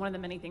special, and one of the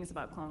many things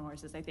about Clone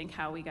Wars is I think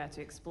how we got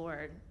to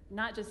explore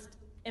not just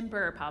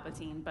Emperor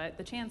Palpatine, but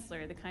the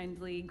Chancellor, the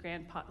kindly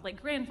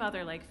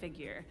grandfather-like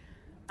figure.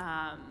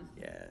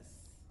 Yes.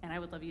 And I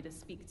would love you to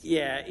speak to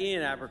Yeah,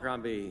 Ian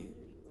Abercrombie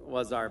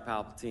was our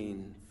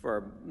Palpatine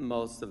for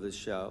most of the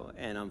show,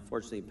 and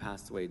unfortunately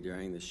passed away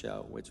during the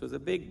show, which was a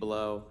big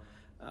blow.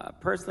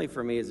 Personally,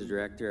 for me as a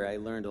director, I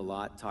learned a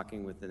lot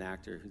talking with an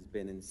actor who's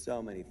been in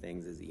so many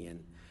things as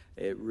Ian.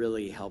 It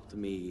really helped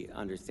me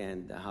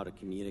understand how to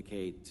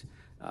communicate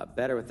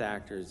better with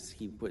actors.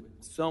 He put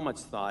so much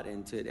thought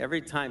into it.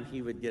 Every time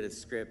he would get a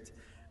script,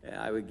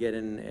 I would get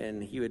in,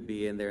 and he would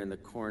be in there in the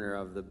corner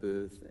of the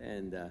booth,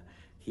 and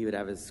he would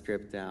have his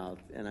script out,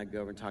 and I'd go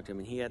over and talk to him,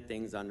 and he had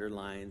things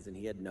underlines, and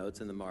he had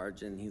notes in the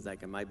margin. He's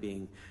like, am I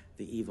being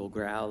the evil,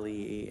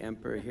 growly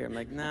emperor here? I'm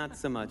like, not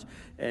so much.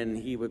 And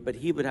he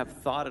would have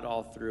thought it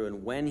all through,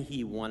 and when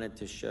he wanted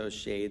to show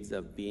shades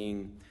of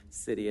being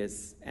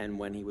Sidious and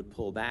when he would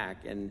pull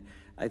back. And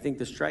I think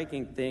the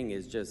striking thing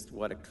is just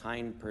what a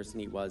kind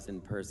person he was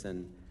in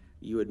person.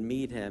 You would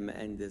meet him,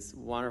 and this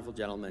wonderful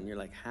gentleman, you're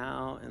like,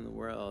 how in the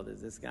world is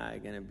this guy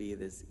going to be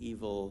this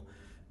evil,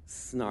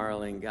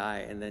 snarling guy?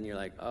 And then you're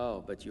like,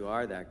 oh, but you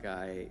are that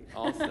guy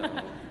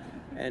also.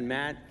 And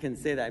Matt can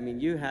say that. I mean,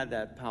 you had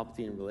that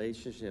Palpatine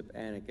relationship,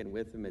 Anakin,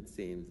 with him, it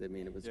seems. I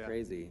mean, it was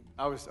crazy.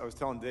 I was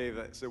telling Dave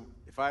that, so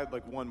if I had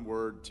like one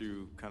word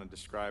to kind of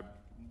describe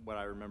what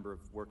I remember of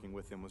working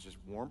with him was just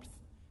warmth.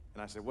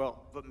 And I said,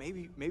 well, but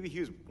maybe he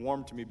was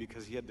warm to me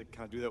because he had to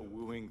kind of do that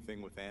wooing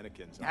thing with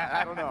Anakin. So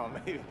I don't know,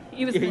 maybe.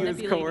 He was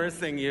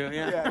coercing you.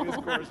 Yeah, he was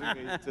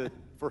coercing me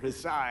for his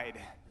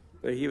side.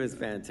 But he was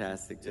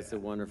fantastic, just a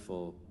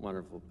wonderful,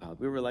 wonderful pal.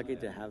 We were lucky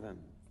to have him,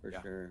 for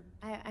sure.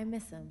 I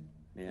miss him.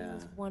 Yeah. It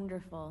was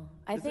wonderful.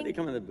 I Just that think you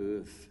come in the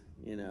booth,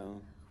 you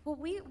know. Well,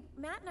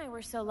 Matt and I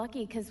were so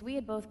lucky because we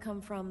had both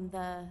come from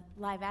the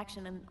live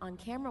action and on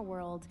camera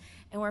world,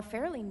 and we're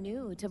fairly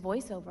new to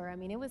voiceover. I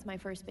mean, it was my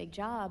first big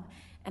job,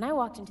 and I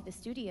walked into the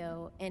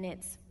studio, and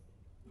it's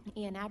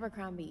Ian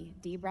Abercrombie,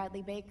 D.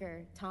 Bradley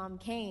Baker, Tom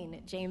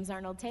Kane, James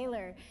Arnold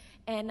Taylor,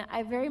 and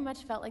I very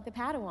much felt like the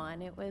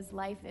Padawan. It was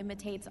life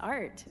imitates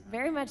art,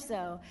 very much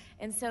so.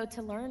 And so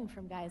to learn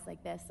from guys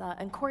like this,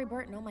 and Corey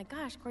Burton, oh my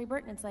gosh, Corey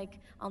Burton, it's like,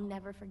 I'll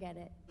never forget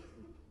it.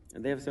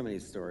 And they have so many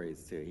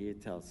stories too. He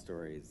tells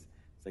stories.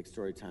 It's like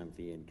story time with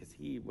Ian because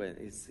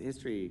his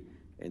history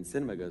in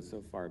cinema goes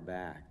so far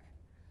back.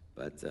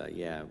 But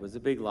yeah, it was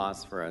a big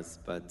loss for us.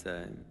 But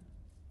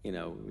you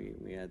know,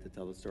 we had to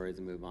tell the stories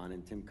and move on.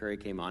 And Tim Curry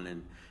came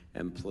on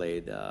and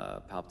played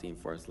Palpatine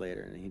for us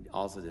later, and he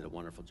also did a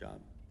wonderful job.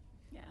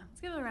 Yeah,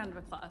 let's give a round of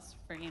applause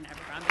for Ian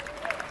Abercrombie.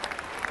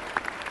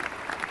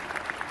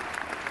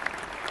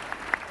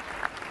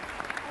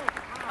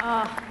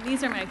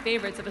 These are my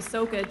favorites of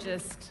Ahsoka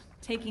just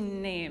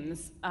taking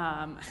names,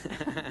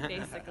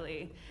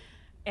 basically.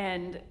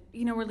 And,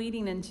 you know, we're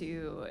leading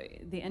into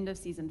the end of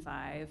season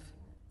 5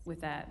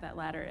 with that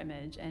latter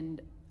image.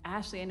 And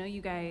Ashley, I know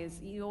you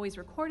always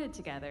recorded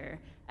together.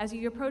 As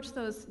you approach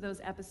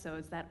those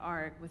episodes, that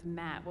arc with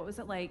Matt, what was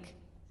it like?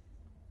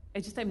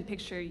 I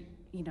picture,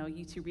 you know,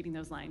 you two reading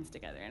those lines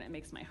together, and it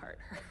makes my heart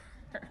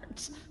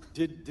hurt.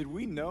 Did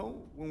we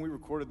know when we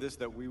recorded this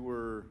that we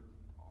were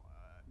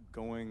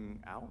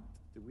going out?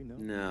 Did we know?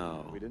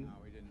 No. We didn't?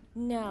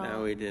 No.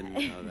 No, we didn't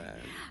know that.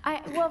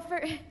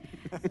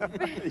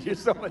 You're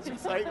so much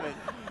excitement.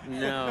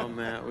 No,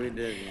 Matt, we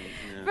didn't.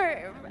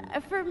 No.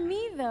 For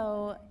me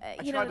though, I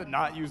tried to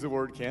not use the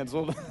word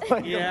canceled.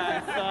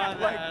 Yeah, I saw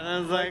that, and I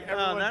was like,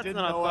 oh, that's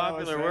not a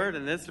popular word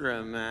in this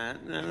room, Matt.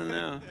 I don't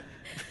know.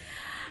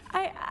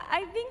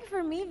 I think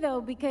for me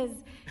though, because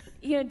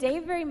you know,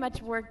 Dave very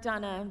much worked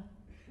on a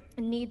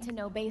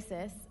need-to-know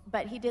basis,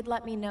 but he did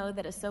let me know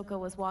that Ahsoka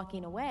was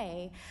walking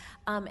away,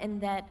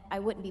 and that I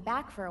wouldn't be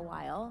back for a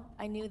while.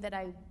 I knew that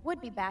I would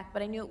be back,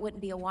 but I knew it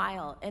wouldn't be a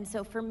while. And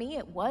so for me,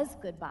 it was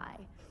goodbye.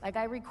 Like,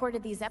 I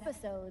recorded these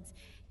episodes,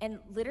 and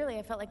literally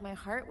I felt like my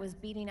heart was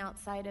beating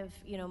outside of,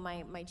 you know,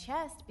 my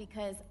chest,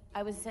 because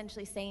I was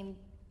essentially saying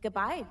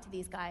goodbye to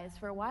these guys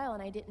for a while,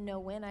 and I didn't know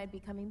when I'd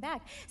be coming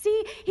back.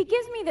 See, he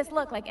gives me this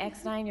look like,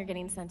 Eckstein, you're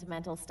getting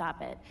sentimental,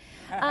 stop it.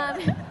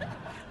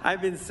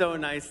 I've been so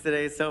nice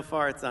today. So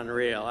far, it's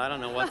unreal. I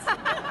don't know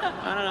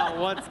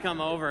what's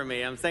come over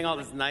me. I'm saying all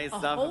this nice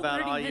stuff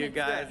about all you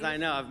guys. Yeah. I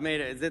know, I've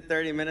made it. Is it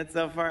 30 minutes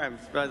so far? I'm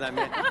surprised I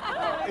made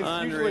it.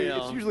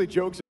 Unreal. It's usually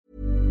jokes.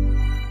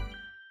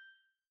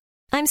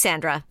 I'm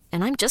Sandra,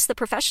 and I'm just the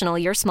professional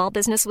your small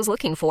business was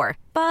looking for.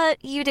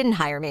 But you didn't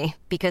hire me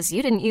because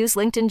you didn't use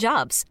LinkedIn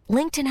Jobs.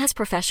 LinkedIn has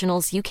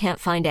professionals you can't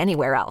find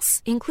anywhere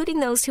else,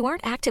 including those who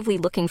aren't actively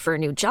looking for a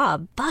new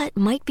job, but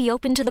might be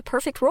open to the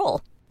perfect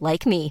role,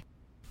 like me.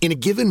 In a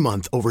given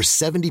month, over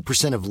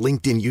 70% of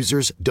LinkedIn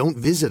users don't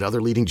visit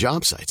other leading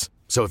job sites.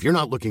 So if you're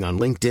not looking on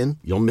LinkedIn,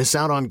 you'll miss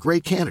out on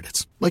great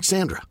candidates like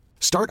Sandra.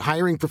 Start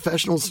hiring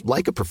professionals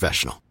like a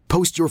professional.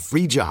 Post your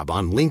free job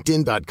on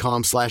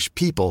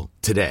linkedin.com/people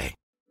today.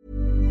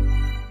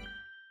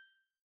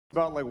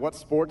 About like what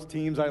sports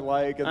teams I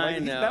like. And, like, I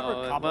know.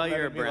 Never well,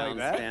 you're a me like Browns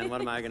that. fan. What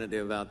am I going to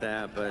do about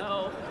that? But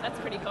Oh, that's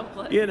pretty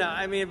hopeless. you know,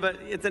 I mean, but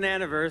it's an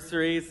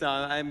anniversary, so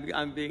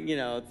I'm being, you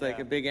know, it's like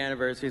a big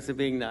anniversary, so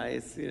being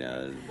nice, you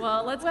know.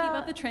 Well, let's keep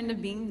up the trend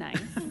of being nice.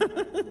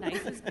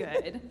 Nice is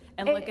good.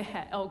 And look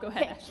ahead. Oh, go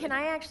ahead, Ashley. Can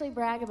I actually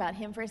brag about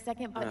him for a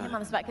second, put him on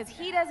the spot? Because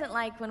he doesn't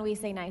like when we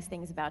say nice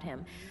things about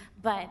him.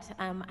 But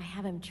I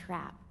have him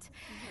trapped.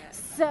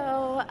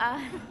 So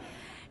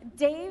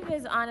Dave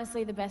is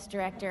honestly the best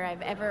director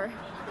I've ever...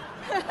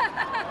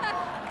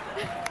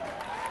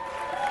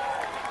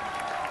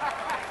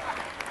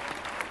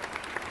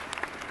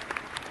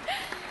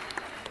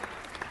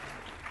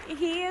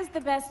 He is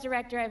the best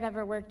director I've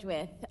ever worked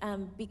with,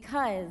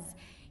 because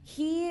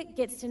he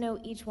gets to know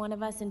each one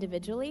of us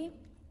individually.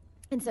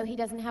 And so he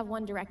doesn't have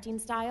one directing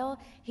style.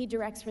 He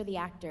directs for the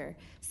actor.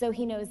 So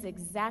he knows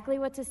exactly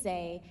what to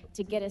say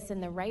to get us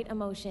in the right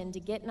emotion, to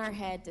get in our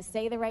head, to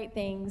say the right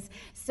things.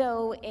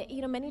 So,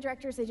 you know, many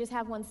directors, they just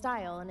have one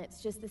style, and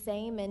it's just the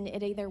same, and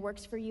it either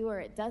works for you or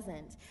it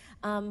doesn't.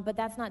 But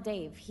that's not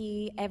Dave.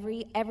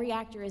 Every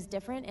actor is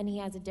different, and he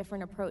has a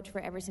different approach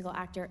for every single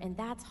actor, and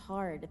that's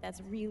hard.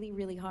 That's really,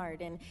 really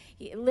hard. And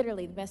he,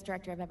 literally the best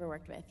director I've ever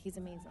worked with. He's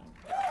amazing.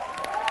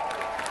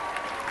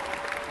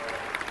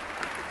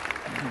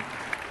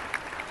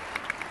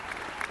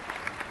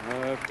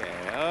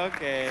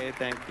 Okay,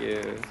 thank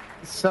you.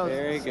 So,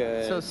 very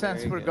good. So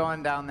since we're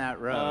going down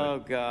that road. Oh,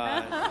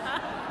 God.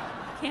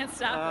 Can't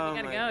stop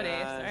it. We gotta go,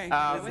 Dave.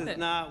 Sorry. This is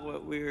not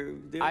what we're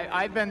doing.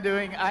 I've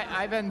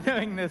been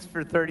doing this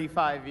for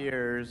 35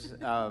 years,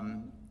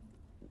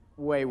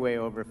 way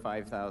over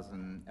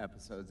 5,000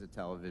 episodes of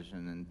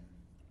television and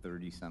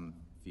 30-some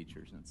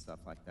features and stuff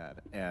like that.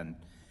 And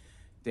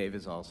Dave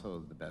is also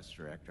the best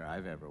director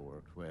I've ever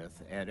worked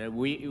with, and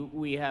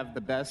we have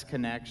the best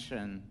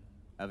connection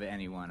of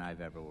anyone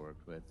I've ever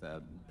worked with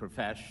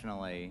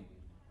professionally,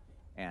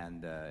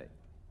 and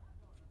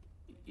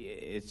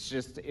it's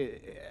just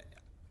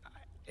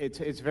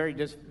it's very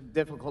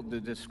difficult to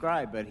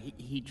describe, but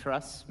he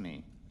trusts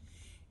me,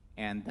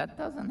 and that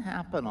doesn't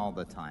happen all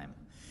the time,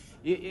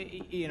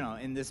 you know,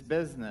 in this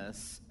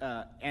business.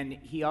 And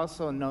he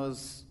also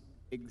knows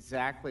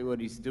exactly what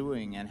he's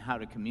doing and how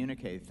to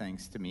communicate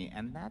things to me,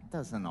 and that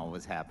doesn't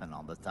always happen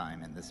all the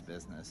time in this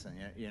business. And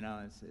you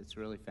know, it's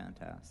really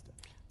fantastic.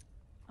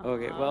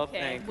 Okay, well,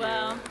 thank you.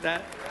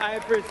 That I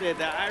appreciate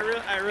that.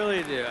 I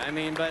really do. I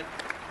mean, but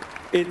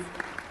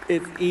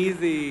it's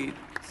easy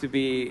to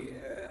be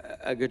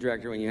a good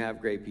director when you have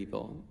great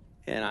people,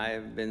 and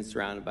I've been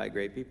surrounded by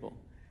great people.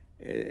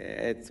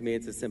 To me,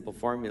 it's a simple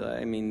formula.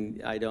 I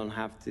mean, I don't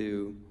have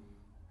to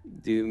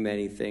do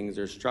many things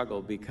or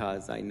struggle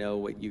because I know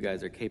what you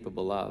guys are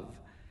capable of,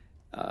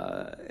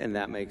 and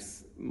that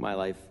makes my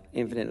life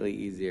infinitely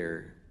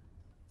easier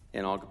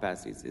in all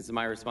capacities. It's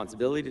my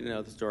responsibility to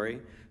know the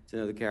story, to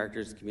know the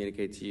characters,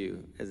 communicate to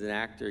you. As an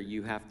actor,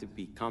 you have to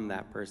become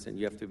that person.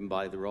 You have to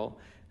embody the role,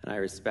 and I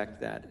respect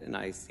that, and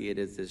I see it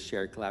as this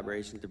shared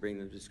collaboration to bring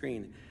them to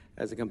screen.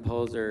 As a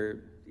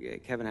composer,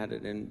 Kevin had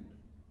an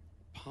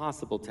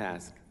impossible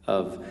task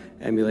of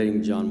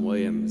emulating John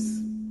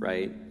Williams,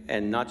 right?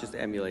 And not just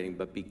emulating,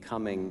 but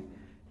becoming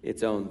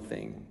its own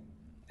thing.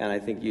 And I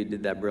think you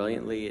did that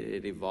brilliantly.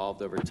 It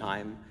evolved over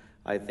time.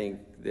 I think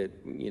that,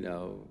 you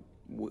know,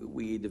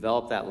 we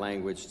developed that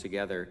language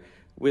together.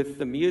 With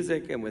the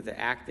music and with the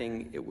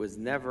acting, it was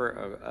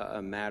never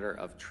a matter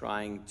of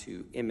trying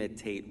to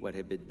imitate what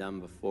had been done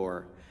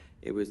before.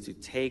 It was to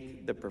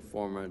take the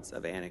performance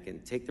of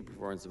Anakin, take the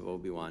performance of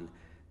Obi-Wan,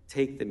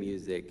 take the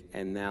music,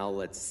 and now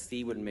let's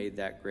see what made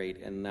that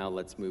great, and now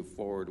let's move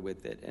forward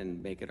with it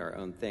and make it our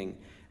own thing.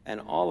 And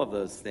all of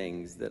those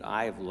things that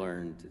I've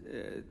learned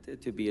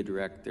to be a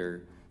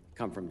director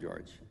come from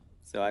George.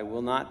 So I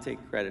will not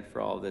take credit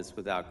for all of this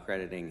without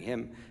crediting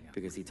him,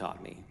 because he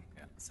taught me.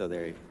 Yeah. So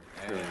there you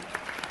go. Yeah.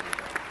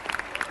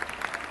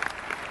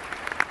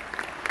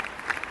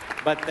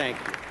 But thank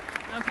you.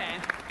 Okay.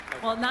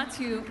 Well, not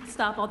to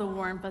stop all the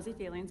warm, fuzzy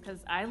feelings, because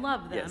I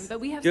love them, Yes.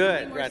 but we have Good, so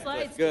many more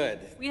Radcliffe, slides. good.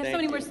 We have so Thank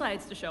many more you.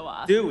 slides to show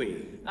off. Do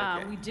we?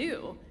 Okay. We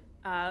do.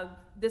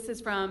 This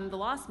is from The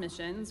Lost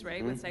Missions,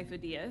 right, with Mm-hmm. Sifo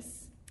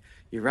Dyas.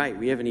 You're right.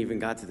 We haven't even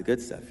got to the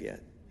good stuff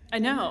yet. I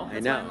know.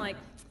 That's know. why I'm like,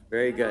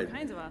 Very all good.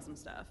 kinds of awesome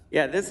stuff.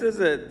 Yeah, this is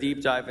a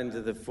deep dive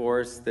into the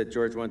Force that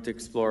George wanted to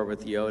explore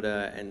with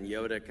Yoda, and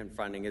Yoda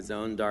confronting his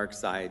own dark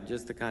side,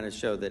 just to kind of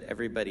show that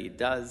everybody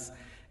does.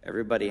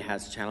 Everybody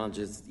has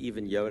challenges,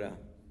 even Yoda.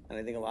 And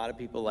I think a lot of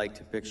people like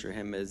to picture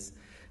him as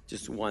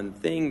just one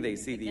thing. They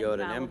see the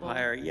Yoda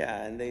Empire,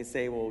 yeah, and they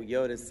say, well,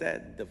 Yoda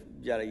said the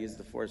Jedi use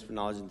the Force for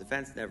knowledge and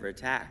defense, never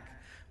attack.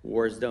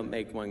 Wars don't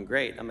make one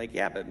great. I'm like,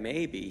 yeah, but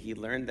maybe he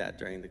learned that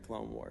during the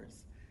Clone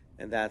Wars.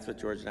 And that's what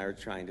George and I were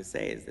trying to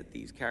say, is that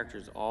these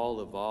characters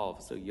all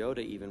evolve. So Yoda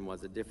even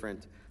was a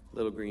different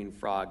little green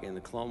frog in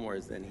the Clone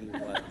Wars than he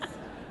was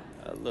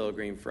a little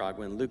green frog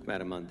when Luke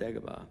met him on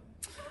Dagobah.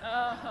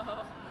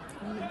 Oh.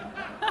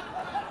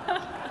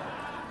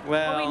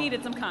 Well, we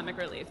needed some comic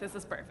relief. This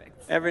is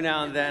perfect. Every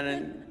now and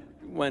then,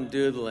 when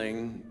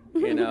doodling,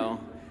 you know,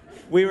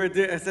 we were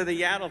so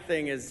the Yaddle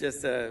thing is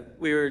just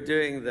we were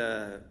doing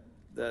the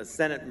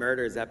Senate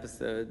murders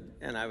episode,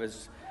 and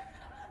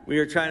we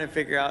were trying to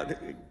figure out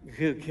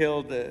who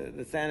killed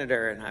the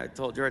senator, and I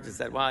told George, I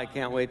said, well, I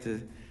can't wait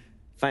to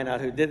find out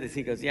who did this.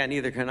 He goes, yeah,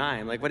 neither can I.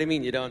 I'm like, what do you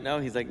mean you don't know?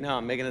 He's like, no,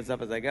 I'm making this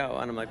up as I go.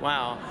 And I'm like,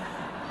 wow.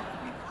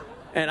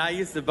 And I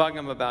used to bug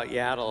him about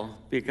Yaddle,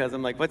 because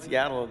I'm like, what's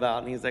Yaddle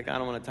about? And he's like, I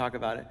don't want to talk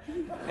about it.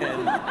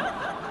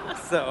 And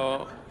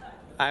so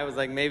I was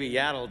like, maybe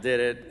Yaddle did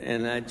it,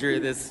 and I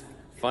drew this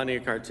funny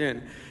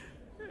cartoon.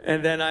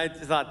 And then I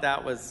just thought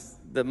that was,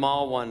 the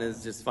Maul one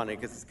is just funny,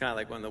 because it's kind of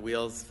like when the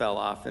wheels fell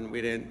off and we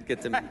didn't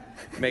get to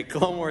make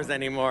Clone Wars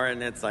anymore,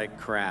 and it's like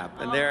crap.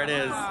 And there it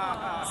is.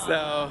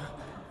 So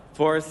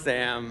poor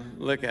Sam,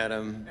 look at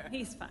him.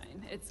 He's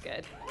fine. It's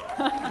good.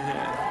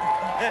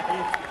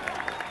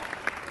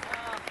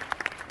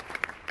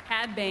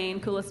 Cad Bane,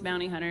 coolest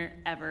bounty hunter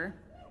ever.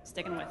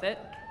 Sticking with it.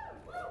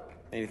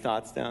 Any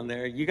thoughts down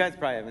there? You guys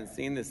probably haven't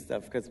seen this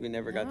stuff because we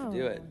never got to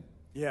do it.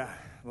 Yeah,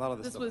 a lot of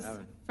this This stuff was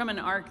happened. from an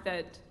arc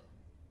that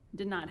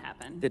did not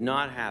happen. Did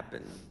not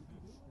happen.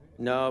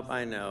 Nope,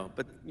 I know.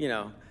 But, you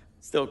know,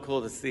 still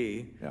cool to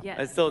see. Yeah. Yes.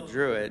 I still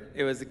drew it.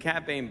 It was a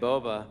Cad Bane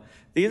Boba.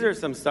 These are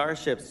some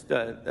starships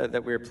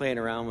that we were playing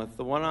around with.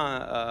 The one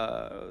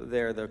on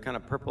there, the kind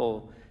of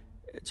purple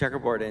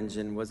checkerboard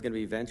engine, was going to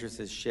be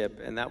Ventress's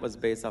ship, and that was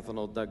based off an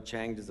old Doug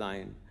Chang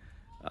design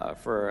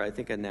for, I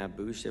think, a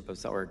Naboo ship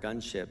or a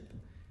gunship.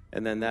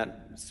 And then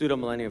that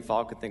pseudo-Millennium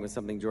Falcon thing was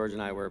something George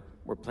and I were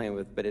playing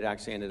with, but it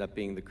actually ended up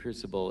being the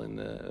Crucible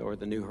or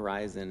the New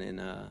Horizon in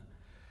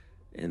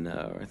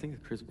I think the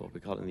Crucible,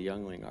 we called it in the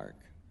Youngling arc.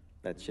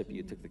 That ship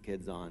you took the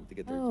kids on to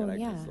get their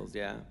Jedi crystals.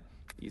 Yeah,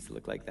 it used to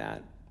look like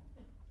that.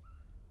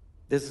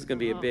 This is going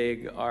to be a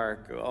big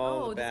arc.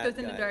 All the this bad goes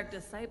into guys. Dark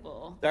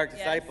Disciple. Dark Yes.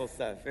 Disciple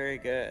stuff. Very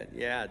good.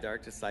 Yeah,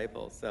 Dark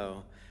Disciple.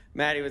 So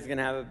Maddie was going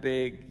to have a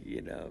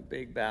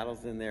big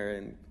battles in there,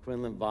 and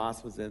Quinlan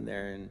Voss was in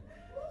there, and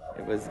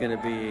it was going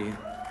to be...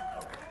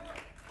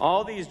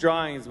 All these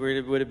drawings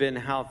would have been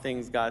how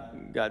things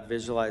got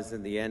visualized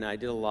in the end. I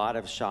did a lot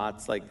of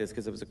shots like this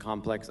because it was a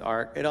complex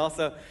arc. It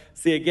also,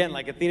 see again,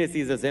 like Athena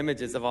sees those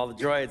images of all the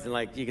droids, and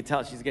like you can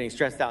tell she's getting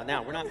stressed out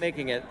now. We're not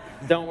making it.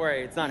 Don't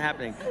worry, it's not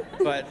happening.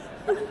 But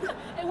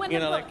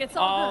It's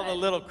all the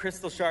little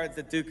crystal shards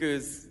that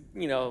Dooku's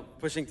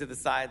pushing to the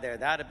side there,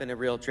 that'd have been a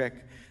real trick.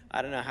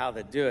 I don't know how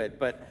they do it,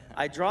 but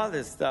I draw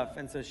this stuff,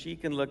 and so she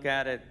can look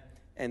at it.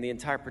 And the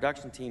entire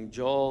production team,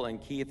 Joel and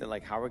Keith, are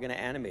like, how are we going to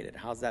animate it?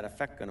 How's that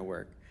effect going to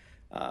work?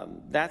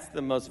 That's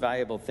the most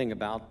valuable thing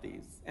about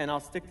these. And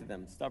I'll stick to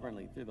them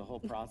stubbornly through the whole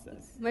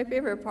process. My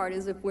favorite part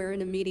is if we're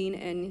in a meeting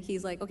and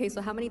he's like, okay,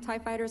 so how many TIE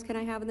fighters can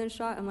I have in this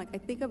shot? I'm like, I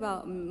think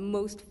about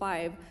most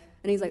 5.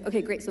 And he's like,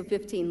 okay, great, so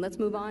 15. Let's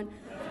move on.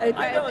 What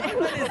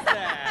is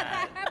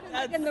that?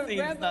 That in the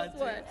Rebels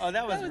one. Oh,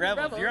 that was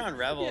Rebels. You're on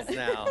Rebels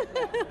now.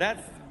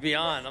 That's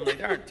beyond. I'm like,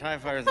 there aren't TIE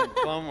fighters in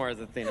Clone Wars,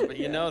 Athena, but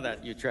you know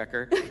that, you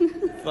Trekker.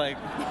 It's like...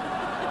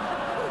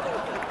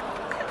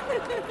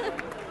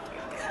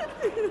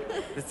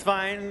 It's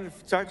fine.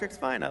 Star Trek's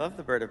fine. I love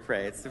the Bird of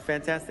Prey. It's a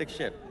fantastic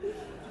ship.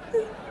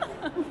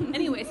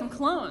 Anyway, some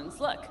clones.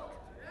 Look.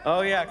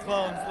 Oh, yeah,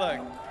 clones. Look.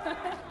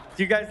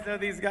 Do you guys know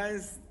these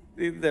guys?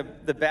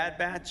 The Bad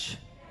Batch?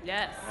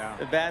 Yes. Yeah.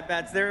 The Bad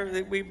Batch.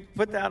 We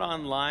put that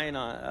online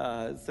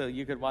so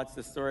you could watch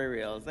the story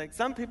reels. Like,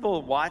 some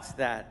people watch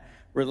that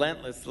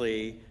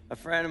relentlessly. A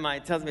friend of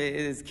mine tells me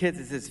his kids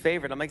is his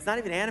favorite. I'm like, it's not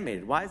even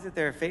animated. Why is it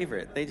their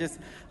favorite? They just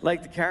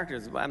like the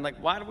characters. I'm like,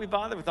 why do we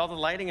bother with all the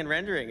lighting and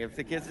rendering if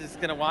the kids are just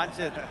going to watch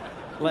it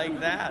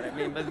like that? I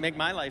mean, it make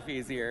my life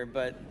easier.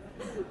 But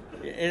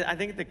I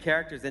think the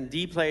characters, and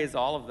Dee plays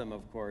all of them,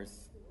 of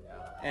course.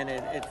 And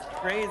it's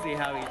crazy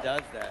how he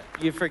does that.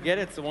 You forget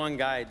it's one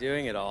guy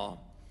doing it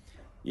all.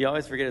 You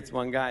always forget it's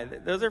one guy.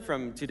 Those are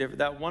from two different...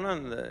 That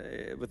one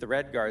with the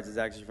Red Guards is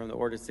actually from the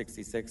Order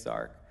 66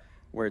 arc,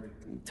 where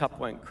Tup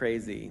went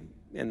crazy.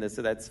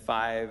 So that's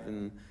 5,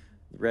 and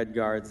the Red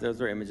Guards,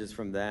 those are images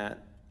from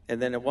that.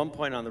 And then at one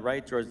point on the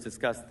right, George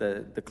discussed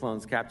the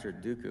clones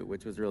captured Dooku,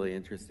 which was really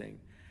interesting.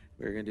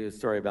 We were going to do a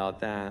story about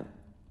that.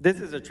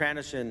 This is a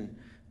transition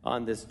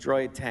on this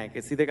droid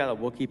tank. See, they got a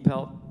Wookiee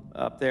pelt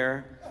up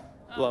there,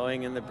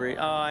 blowing in the breeze.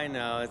 Oh, I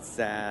know, it's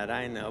sad,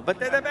 I know. But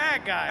they're the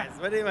bad guys.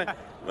 What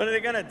are they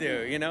going to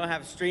do?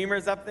 Have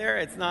streamers up there?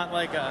 It's not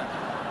like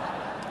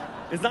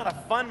it's not a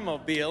fun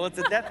mobile, it's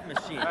a death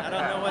machine. I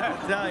don't know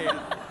what to tell you.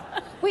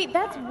 Wait,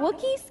 that's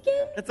Wookiee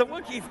skin? It's a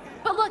Wookiee skin.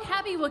 But look,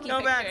 happy Wookiee Go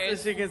pictures. back so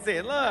she can see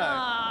it. Look.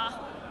 Aww.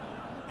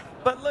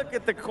 But look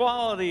at the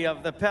quality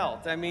of the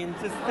pelt. I mean,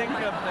 just think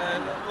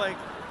of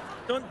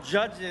don't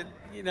judge it.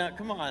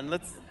 Come on,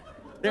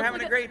 they're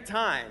having a great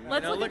time.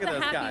 Let's look at those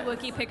the happy guys.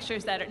 Wookiee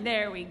pictures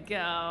there we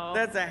go.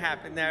 There's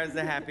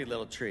a happy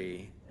little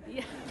tree.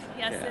 Yes,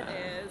 it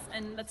is.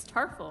 And that's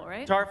Tarful,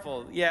 right?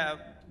 Tarful, yeah.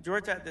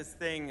 George had this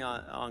thing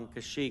on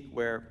Kashyyyk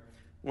where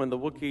when the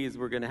Wookiees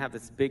were going to have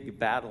this big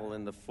battle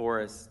in the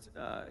forest,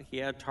 he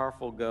had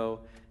Tarful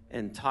go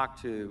and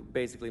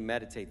basically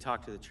meditate,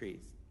 talk to the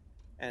trees.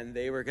 And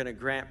they were going to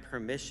grant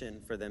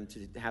permission for them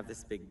to have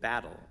this big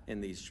battle in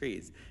these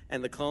trees.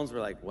 And the clones were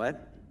like,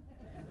 what?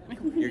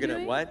 You're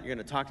going to what? You're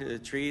going to talk to the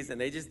trees? And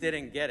they just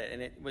didn't get it.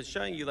 And it was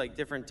showing you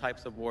different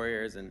types of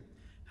warriors and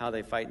how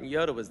they fight. And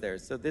Yoda was there.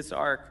 So this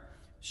arc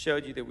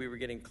showed you that we were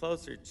getting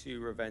closer to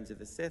Revenge of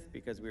the Sith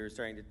because we were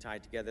starting to tie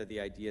together the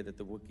idea that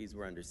the Wookiees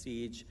were under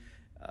siege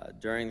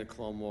during the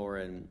Clone War,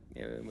 and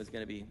it was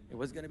going to be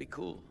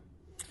cool.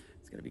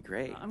 It's going to be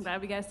great. I'm glad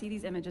we got to see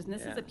these images. And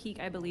this is a peek,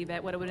 I believe,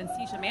 at what it would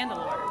unleash a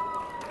Mandalore.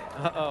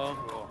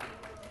 Uh-oh.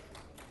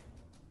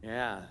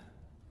 Yeah.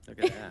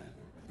 Look at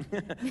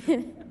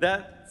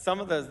that. Some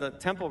of the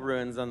temple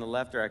ruins on the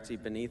left are actually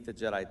beneath the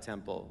Jedi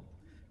Temple.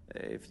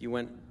 If you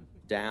went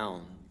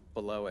down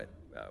below it,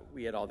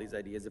 we had all these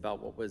ideas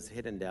about what was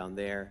hidden down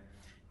there.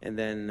 And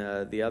then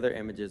the other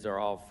images are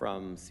all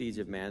from Siege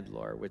of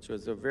Mandalore, which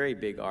was a very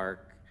big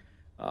arc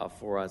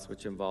for us,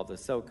 which involved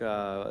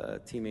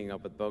Ahsoka teaming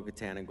up with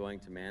Bo-Katan and going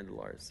to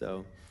Mandalore.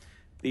 So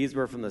these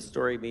were from the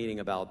story meeting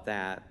about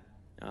that,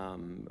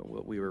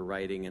 what we were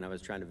writing, and I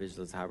was trying to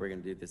visualize how we're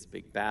going to do this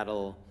big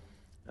battle.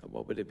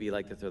 What would it be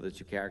like to throw the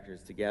two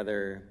characters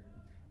together?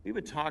 We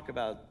would talk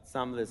about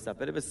some of this stuff,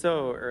 but it was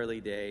so early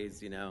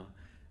days,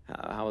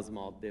 How was them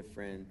all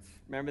different?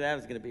 Remember that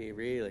was going to be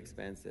real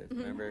expensive.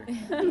 Remember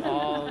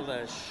all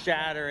the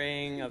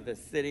shattering of the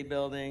city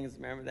buildings.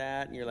 Remember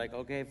that? And you're like,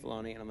 okay,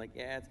 Filoni. And I'm like,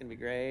 yeah, it's going to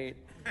be great.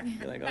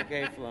 You're like,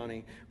 okay,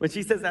 Filoni. When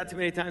she says that too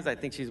many times, I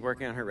think she's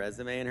working on her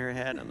resume in her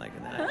head. I'm like,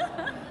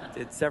 nah.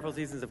 Did several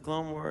seasons of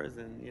Clone Wars,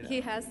 and He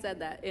has said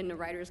that in the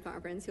writers'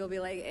 conference. He'll be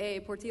like, hey,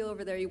 Portillo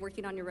over there, you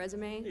working on your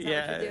resume? Is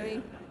that what you're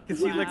doing?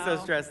 Because she looks so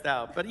stressed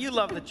out. But you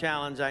love the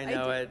challenge. I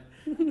know it.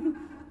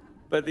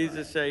 But these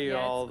just show you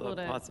all the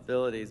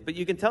possibilities. But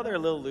you can tell they're a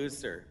little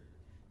looser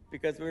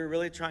because we were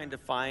really trying to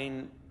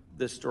find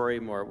the story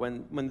more.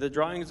 When the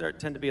drawings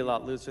tend to be a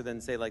lot looser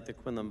than, say, like the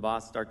Quinlan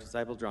Boss Dark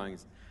Disciple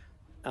drawings,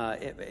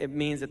 it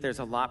means that there's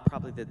a lot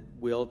probably that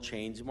will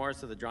change more,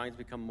 so the drawings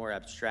become more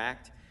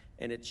abstract,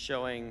 and it's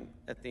showing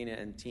Athena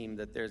and team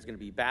that there's going to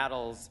be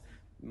battles,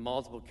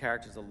 multiple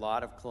characters, a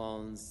lot of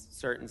clones,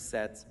 certain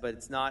sets, but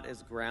it's not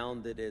as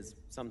grounded as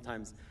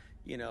sometimes,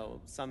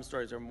 some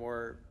stories are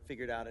more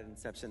figured out at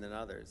inception than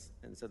others,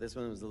 and so this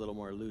one was a little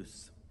more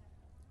loose.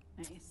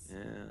 Nice.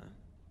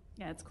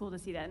 Yeah, it's cool to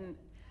see that.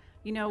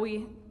 And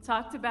we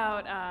talked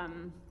about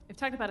we've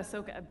talked about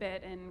Ahsoka a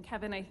bit, and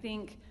Kevin, I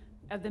think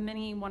of the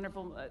many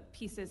wonderful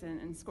pieces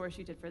and scores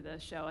you did for the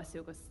show,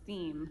 Ahsoka's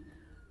theme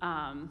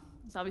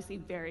is obviously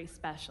very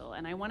special.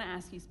 And I want to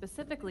ask you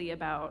specifically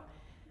about,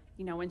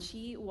 when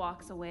she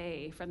walks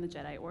away from the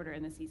Jedi Order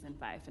in the season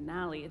 5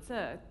 finale.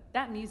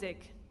 That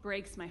music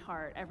breaks my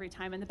heart every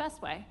time in the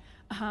best way.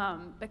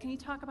 But can you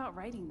talk about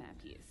writing that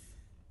piece?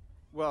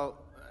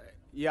 Well,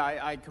 yeah,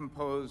 I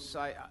compose.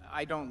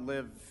 I don't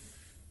live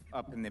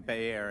up in the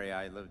Bay Area.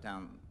 I live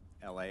down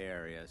LA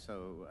area.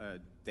 So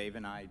Dave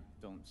and I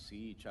don't see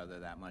each other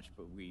that much,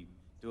 but we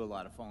do a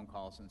lot of phone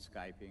calls and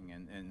Skyping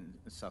and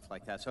stuff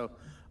like that. So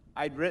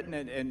I'd written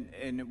it,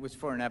 and it was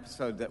for an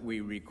episode that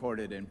we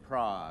recorded in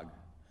Prague,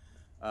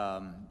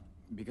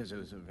 because it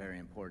was a very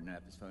important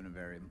episode, a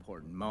very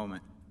important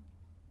moment.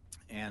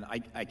 And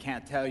I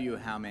can't tell you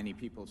how many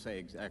people say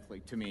exactly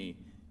to me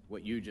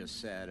what you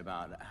just said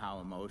about how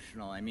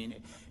emotional. I mean,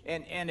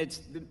 and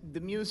it's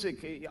the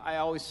music. I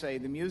always say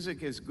the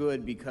music is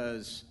good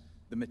because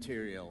the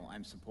material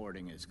I'm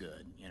supporting is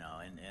good,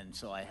 and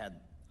so I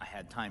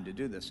had time to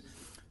do this.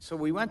 So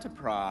we went to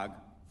Prague,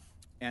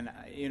 and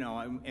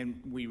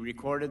and we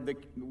recorded the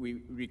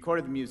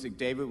music.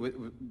 David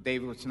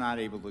was not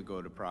able to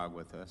go to Prague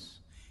with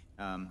us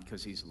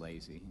because he's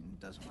lazy and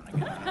doesn't want to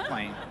get on a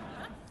plane.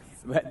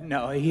 But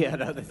no, he had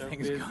other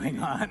things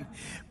going on.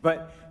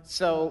 But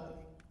so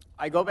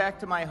I go back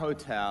to my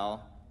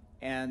hotel,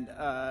 and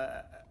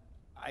I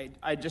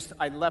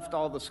left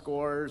all the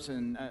scores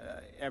and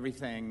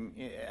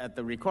everything at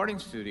the recording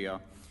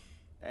studio,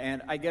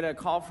 and I get a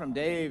call from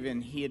Dave,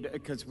 and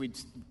because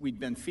we'd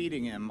been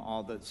feeding him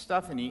all the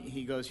stuff, and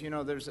he goes,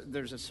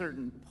 there's a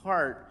certain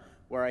part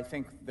where I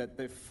think that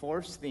the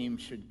Force theme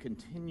should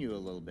continue a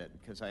little bit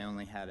because I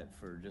only had it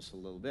for just a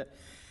little bit.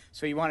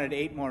 So he wanted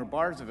 8 more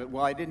bars of it.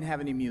 Well, I didn't have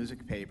any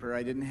music paper.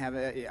 I didn't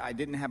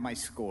have my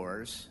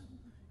scores.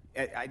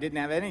 I didn't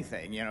have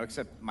anything,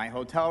 except my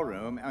hotel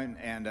room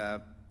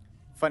and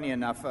funny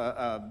enough,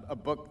 a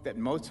book that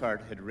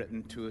Mozart had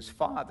written to his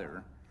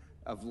father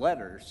of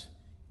letters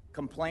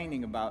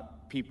complaining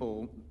about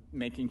people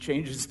making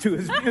changes to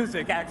his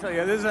music. Actually,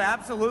 this is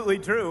absolutely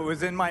true. It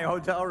was in my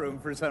hotel room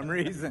for some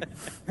reason.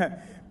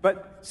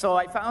 But so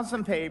I found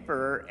some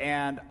paper,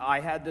 and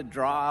I had to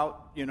draw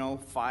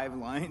out, 5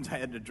 lines. I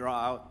had to draw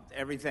out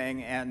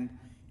everything,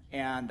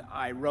 and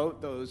I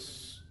wrote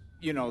those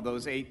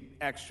 8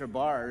 extra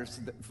bars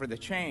for the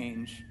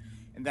change,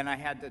 and then I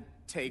had to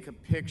take a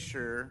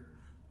picture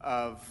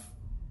of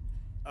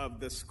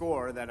the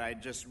score that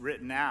I'd just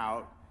written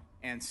out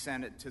and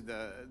send it to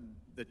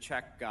the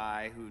Czech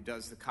guy who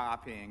does the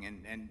copying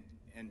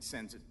and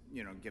sends it,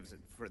 gives it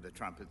for the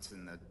trumpets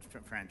and the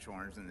French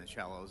horns and the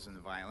cellos and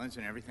the violins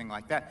and everything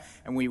like that.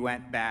 And we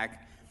went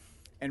back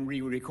and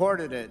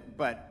re-recorded it,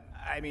 but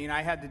I mean,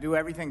 I had to do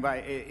everything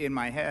in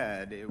my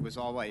head. It was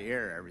all by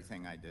ear,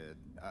 everything I did,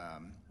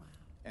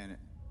 and it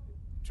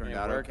turned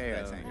out okay.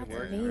 I think.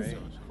 That's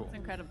amazing. Cool. It's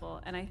incredible,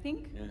 and I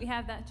think we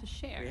have that to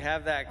share. We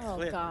have that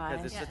clip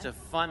because it's such a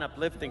fun,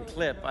 uplifting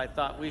clip. I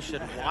thought we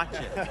should watch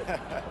it.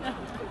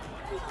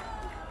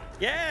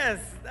 Yes,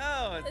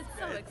 it's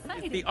so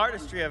exciting. It's the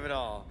artistry of it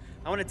all.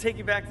 I want to take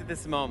you back to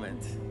this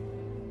moment.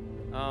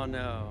 Oh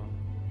no.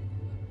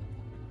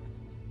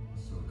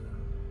 Ahsoka,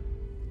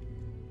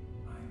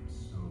 I'm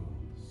so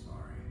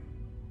sorry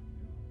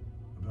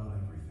about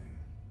everything.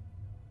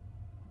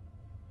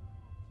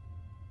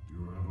 You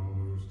have our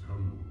most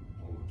humble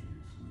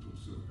apologies, little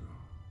Ahsoka.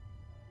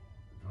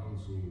 The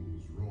Council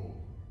was wrong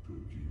to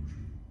accuse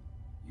you.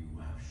 You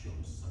have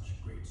shown such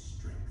great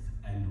strength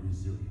and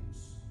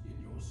resilience in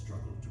your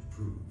struggle to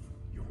prove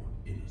your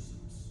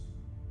innocence.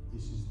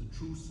 This is the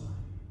true sign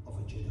of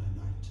a Jedi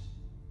Knight.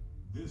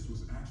 This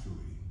was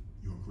actually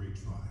your great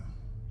trial.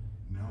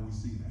 Now we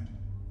see that.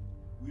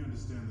 We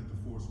understand that the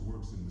Force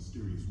works in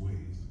mysterious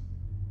ways,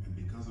 and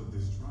because of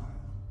this trial,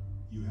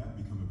 you have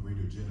become a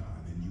greater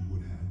Jedi than you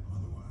would have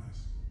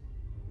otherwise.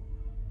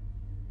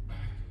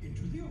 Back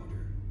into the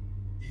Order,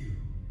 you,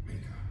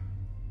 Mika.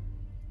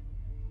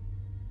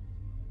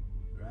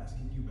 They're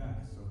asking you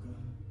back, Ahsoka.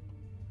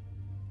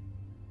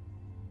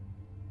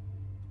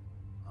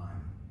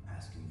 I'm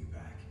asking you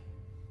back.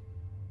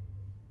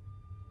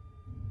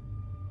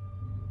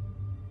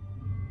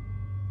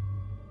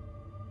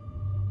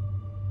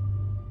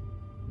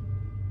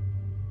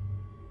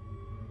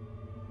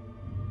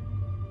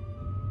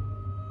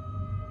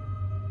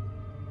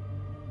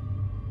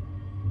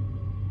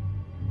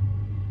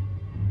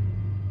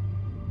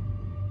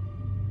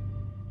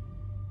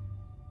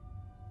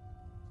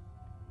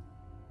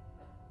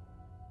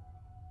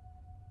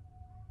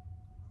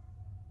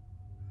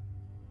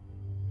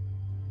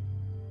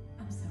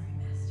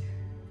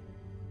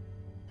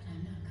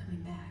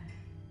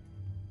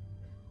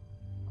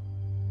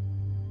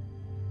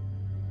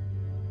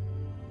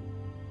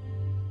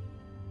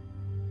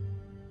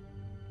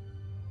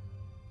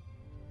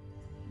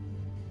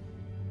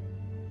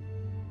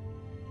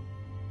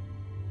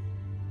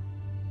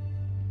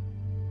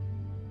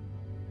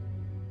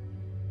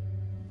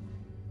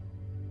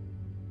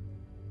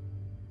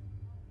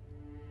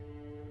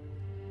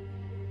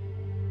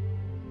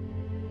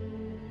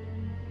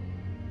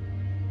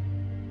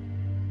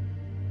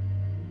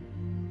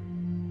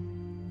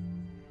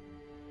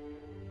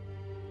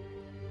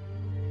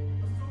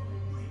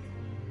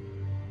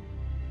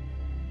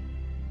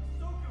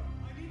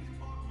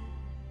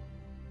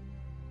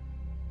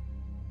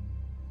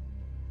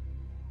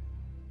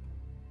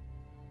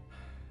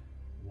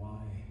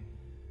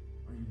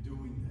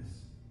 doing this?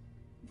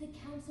 The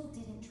council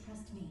didn't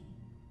trust me.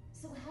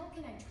 So how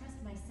can I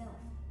trust myself?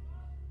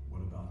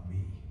 What about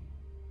me?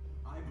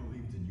 I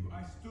believed in you.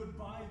 I stood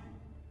by you.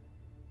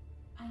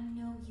 I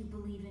know you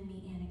believe in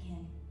me,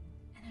 Anakin,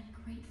 and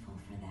I'm grateful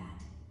for that.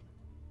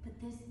 But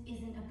this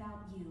isn't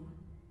about you.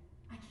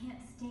 I can't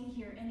stay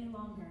here any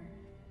longer.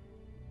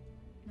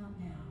 Not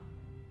now.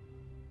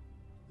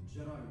 The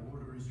Jedi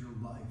Order is your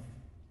life.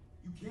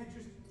 You can't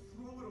just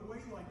throw it away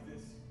like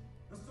this.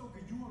 Ahsoka,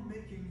 you are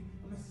making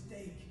a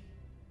mistake.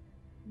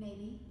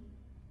 Maybe.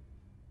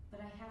 But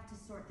I have to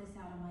sort this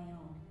out on my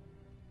own.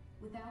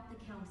 Without the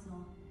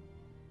council.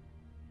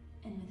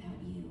 And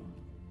without you.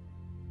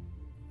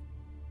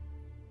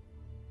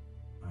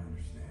 I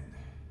understand.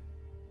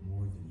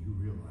 More than you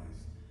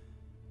realize.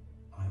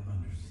 I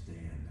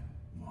understand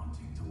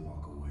wanting to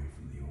walk away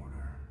from the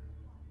Order.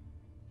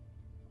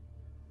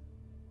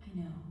 I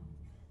know.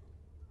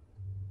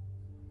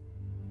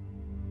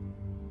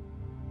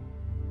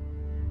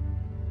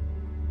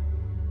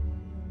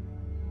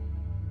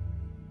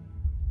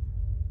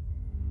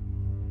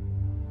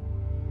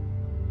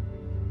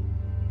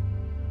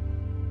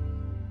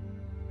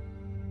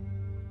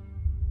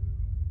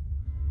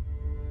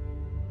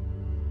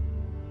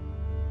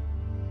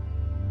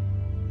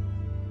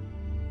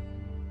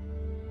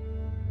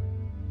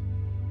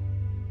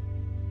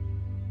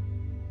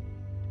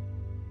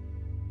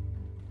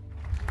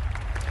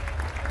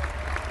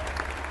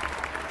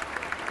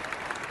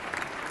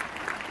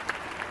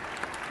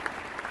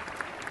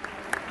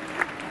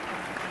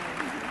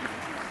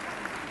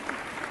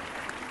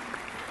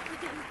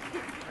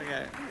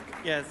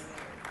 Yes.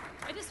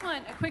 I just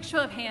want a quick show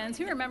of hands.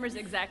 Who remembers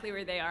exactly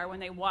where they are when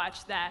they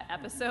watched that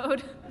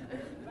episode?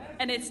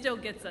 And it still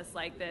gets us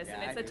like this.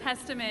 Yeah, and it's a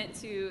testament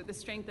to the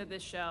strength of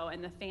this show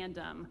and the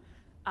fandom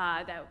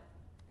that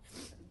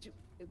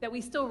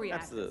we still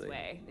react Absolutely. this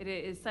way. It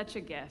is such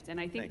a gift. And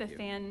I think Thank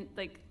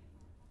you.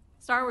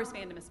 Star Wars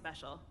fandom is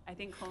special. I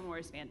think Clone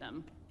Wars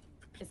fandom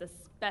is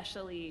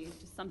especially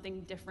just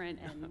something different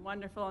and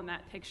wonderful in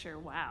that picture.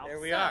 Wow.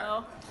 There we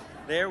are.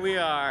 There we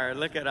are.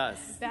 Look at us.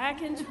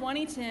 Back in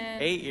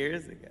 2010. 8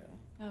 years ago.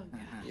 Oh, God.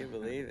 Can you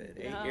believe it?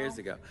 No. 8 years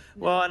ago.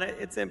 Well, and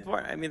it's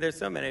important. I mean, there's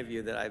so many of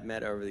you that I've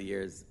met over the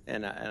years,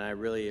 and I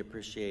really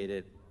appreciate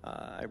it.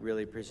 I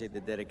really appreciate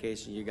the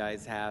dedication you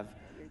guys have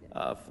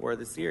for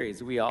the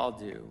series. We all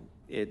do.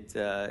 It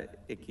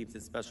keeps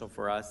it special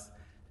for us.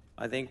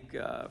 I think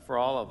for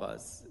all of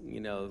us,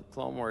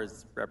 Clone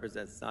Wars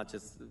represents not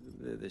just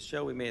the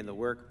show we made and the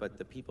work, but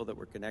the people that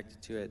were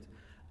connected to it,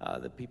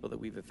 the people that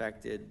we've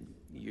affected.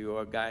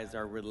 You guys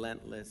are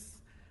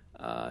relentless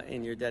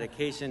in your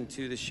dedication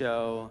to the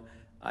show.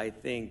 I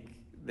think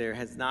there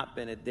has not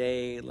been a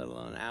day, let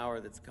alone an hour,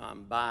 that's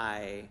gone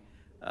by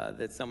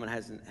that someone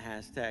hasn't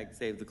hashtag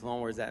Save the Clone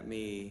Wars at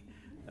me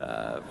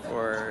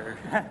for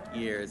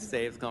years.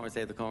 Save the Clone Wars,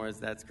 Save the Clone Wars.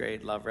 That's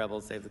great. Love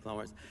Rebels, Save the Clone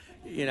Wars.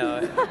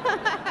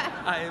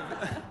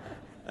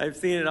 I've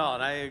seen it all,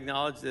 and I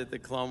acknowledge that the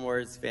Clone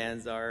Wars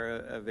fans are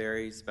a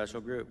very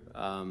special group.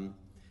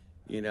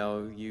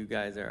 You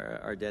guys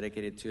are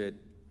dedicated to it,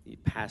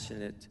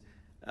 passionate,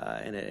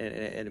 and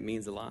it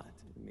means a lot.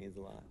 It means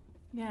a lot.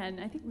 Yeah, and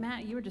I think,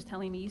 Matt, you were just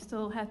telling me you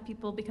still have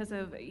people, because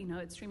of,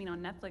 it's streaming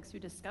on Netflix, who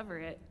discover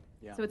it.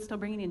 Yeah. So it's still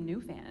bringing in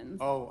new fans.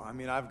 Oh, I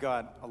mean, I've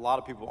got a lot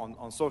of people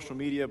on social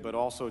media, but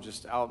also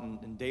just out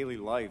in daily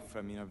life.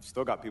 I mean, I've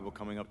still got people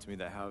coming up to me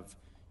that have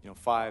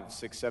 5,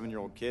 6,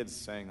 7-year-old kids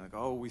saying like,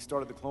 "Oh, we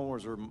started the Clone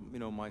Wars," or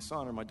my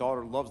son or my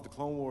daughter loves the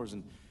Clone Wars,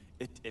 and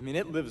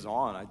it lives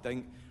on. I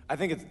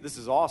think this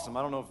is awesome.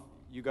 I don't know if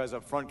you guys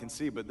up front can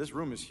see, but this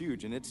room is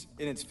huge, and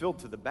it's filled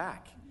to the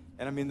back.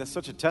 And I mean, that's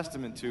such a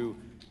testament to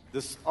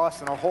us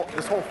and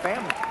this whole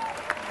family.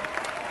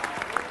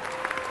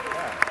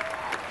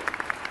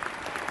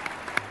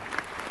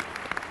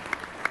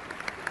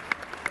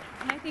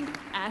 I think,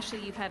 Ashley,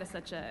 you've had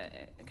such a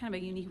kind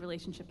of a unique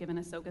relationship given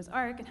Ahsoka's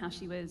arc and how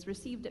she was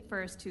received at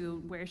first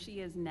to where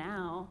she is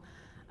now.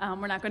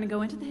 We're not going to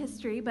go into the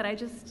history, but I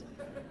just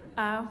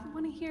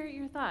want to hear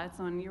your thoughts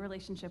on your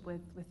relationship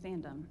with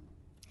fandom.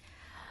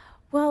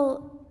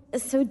 Well,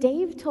 so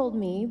Dave told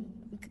me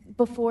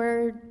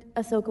before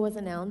Ahsoka was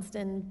announced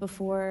and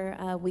before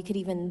we could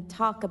even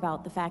talk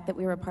about the fact that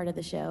we were a part of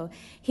the show,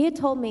 he had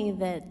told me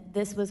that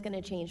this was going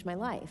to change my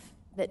life,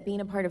 that being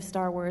a part of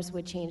Star Wars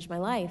would change my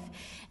life.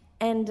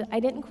 And I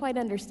didn't quite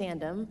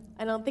understand him.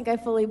 I don't think I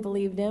fully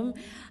believed him.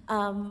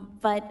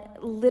 But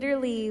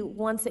literally,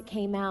 once it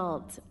came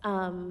out,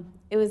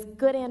 it was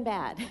good and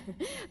bad.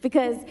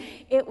 Because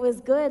it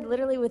was good,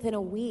 literally within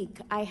a week,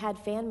 I had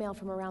fan mail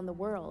from around the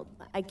world.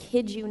 I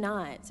kid you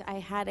not. I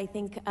had, I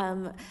think,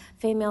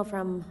 fan mail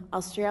from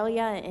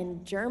Australia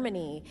and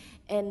Germany.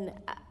 And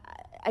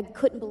I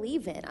couldn't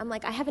believe it. I'm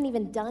like, I haven't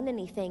even done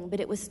anything, but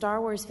it was Star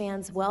Wars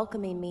fans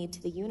welcoming me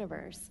to the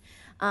universe.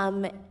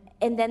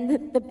 And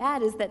then the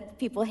bad is that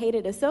people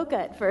hated Ahsoka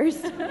at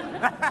first.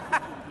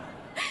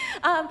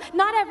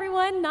 Not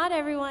everyone.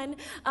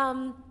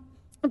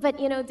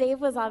 But, you know,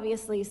 Dave was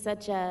obviously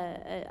such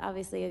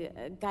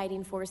a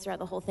guiding force throughout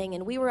the whole thing,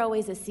 and we were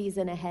always a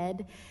season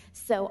ahead,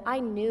 so I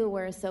knew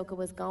where Ahsoka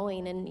was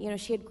going, and, you know,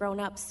 she had grown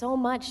up so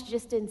much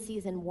just in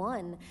season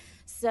 1.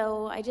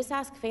 So I just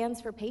asked fans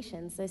for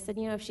patience. I said,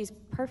 you know, if she's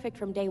perfect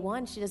from day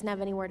 1, she doesn't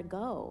have anywhere to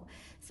go.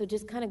 So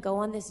just kind of go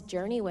on this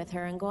journey with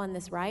her and go on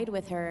this ride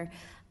with her.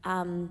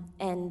 And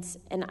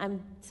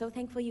I'm so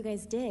thankful you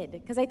guys did,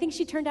 because I think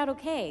she turned out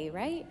okay,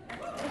 right?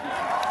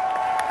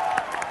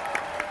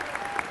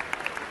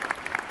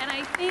 And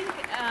I think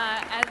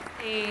as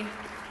a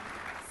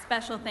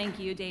special thank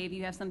you, Dave,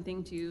 you have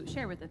something to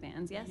share with the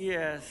fans, yes?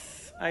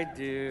 Yes, I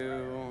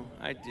do.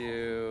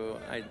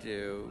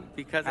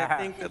 Because I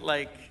think that,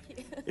 like,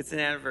 it's an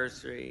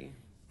anniversary.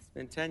 It's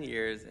been 10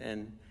 years,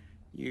 and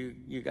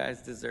you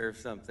guys deserve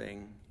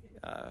something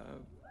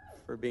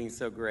for being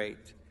so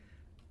great.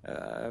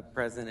 A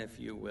present, if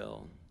you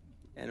will.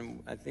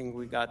 And I think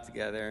we got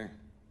together.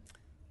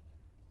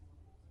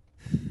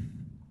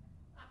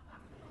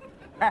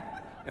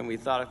 And we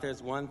thought, if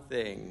there's one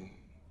thing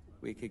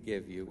we could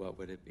give you, what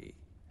would it be?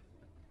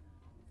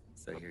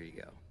 So here you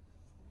go.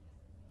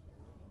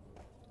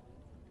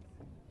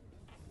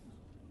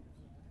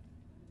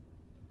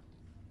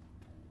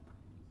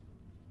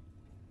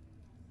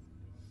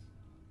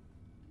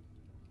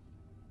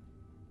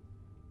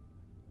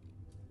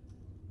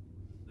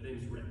 My name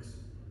is Rex.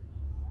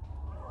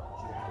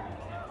 General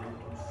Captain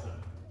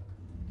Ahsoka.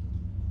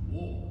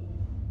 War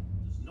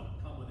does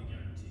not come with a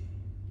guarantee.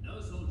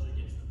 No soldier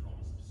gets the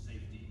promise of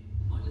safety.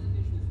 My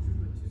designation is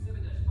Trooper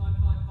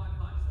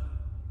 27-5555, sir.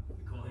 We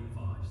call him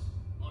Fives.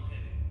 I'm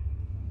Heavy.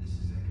 This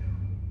is Echo.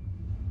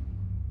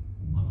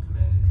 I'm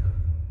Commander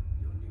Cody,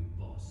 your new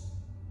boss.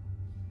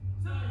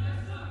 Sir, yes,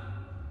 sir!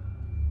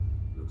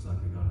 Looks like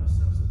we got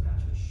ourselves a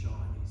batch of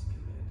shinies,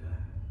 Commander.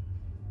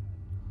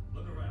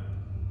 Look around.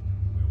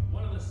 We're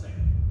one and the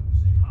same.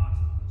 Same heart,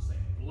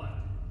 same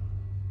blood.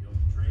 Your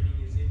training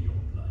is in your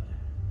blood.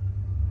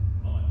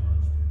 My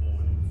blood's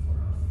boiling for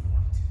a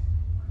fight.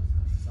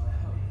 So,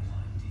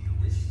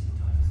 this is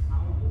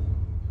our war.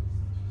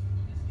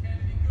 This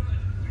can't be good.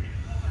 We can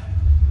fall back.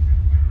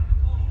 We're on the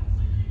ball.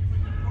 If we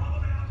can draw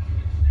them out, we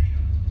can see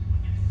them. We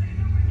can see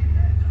them, we can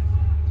hit them.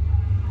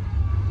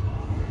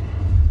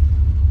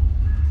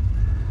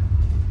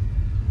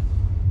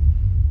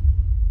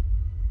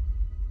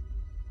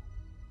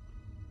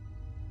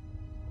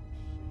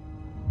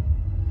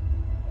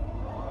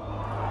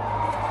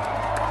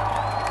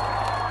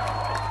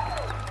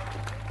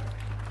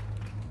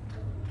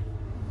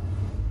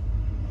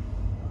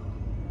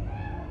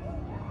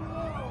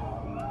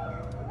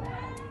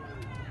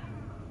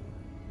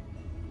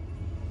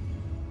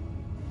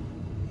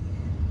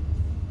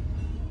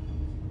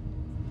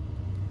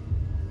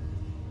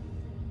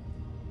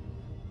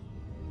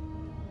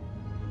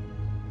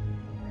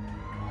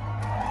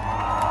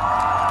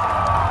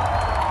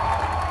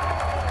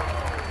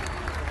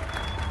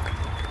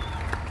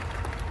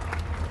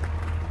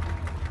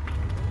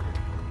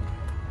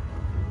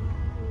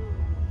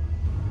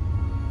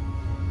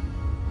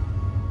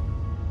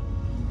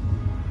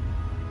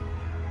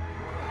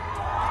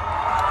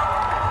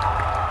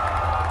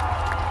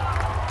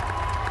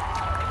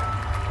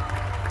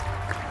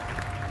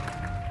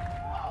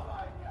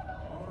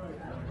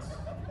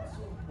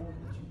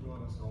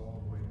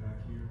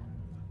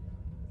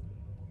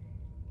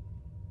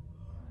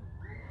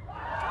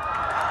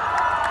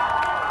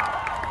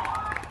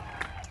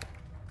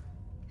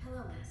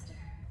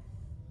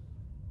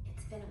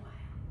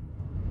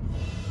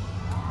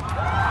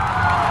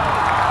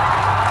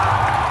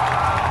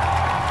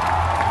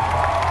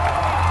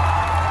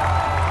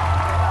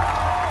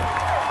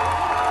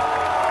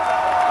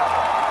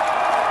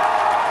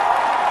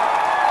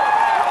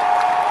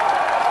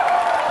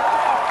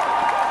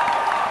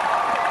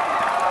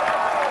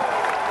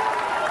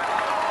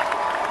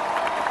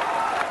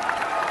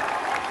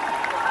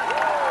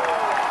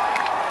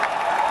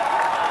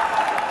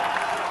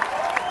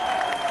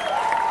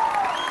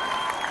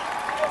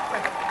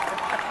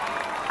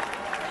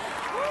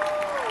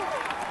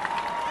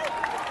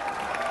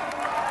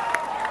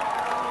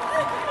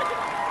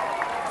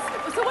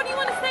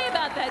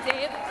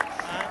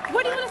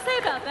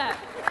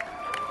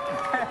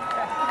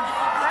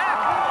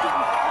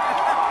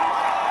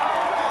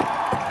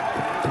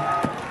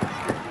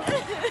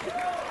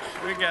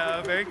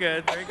 Very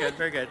good, very good,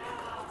 very good.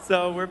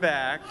 So we're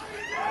back.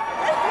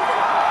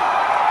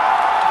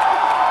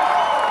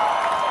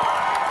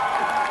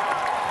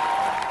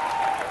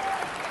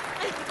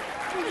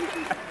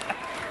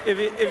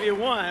 If you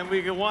want,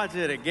 we can watch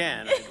it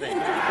again, I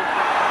think.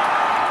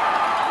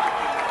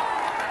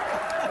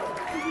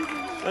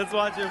 Let's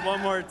watch it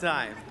one more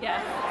time.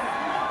 Yeah.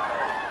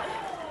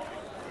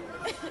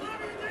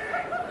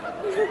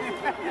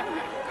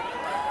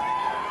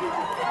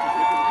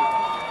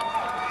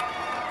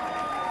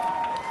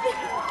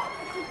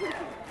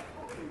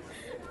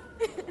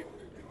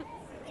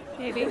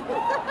 Maybe.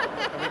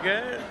 Are we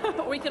good?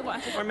 We can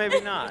watch it. Or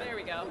maybe not. There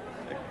we go.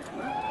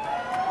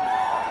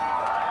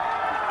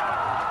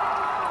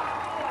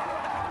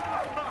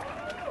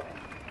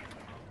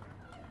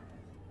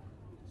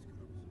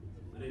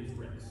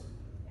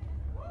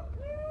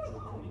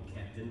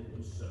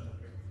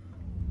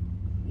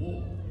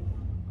 War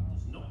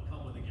does not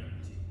come with a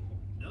guarantee.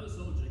 No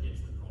soldier gets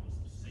the promise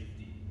of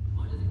safety.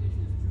 My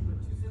designation is Trooper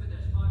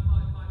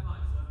 27-5555,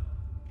 sir.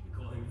 We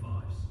call him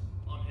Fives.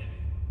 I'm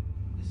Heavy.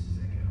 This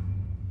is Echo.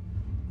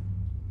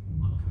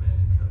 I'm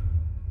Commander Cody,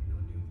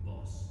 your new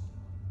boss.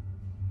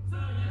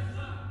 Sir, yes,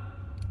 sir.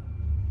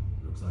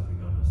 Looks like we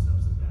got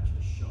ourselves a batch of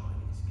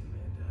shinies,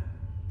 Commander.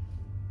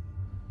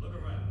 Look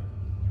around.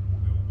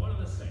 We're one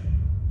and the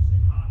same.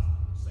 Same heart,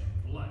 same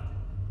blood.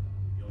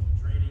 Your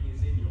training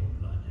is in your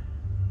blood.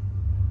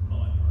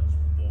 My blood's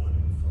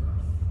boiling for a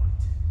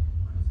fight.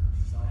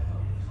 So how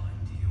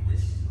behind you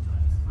is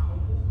sometimes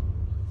powerful.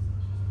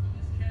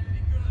 This can't be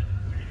good.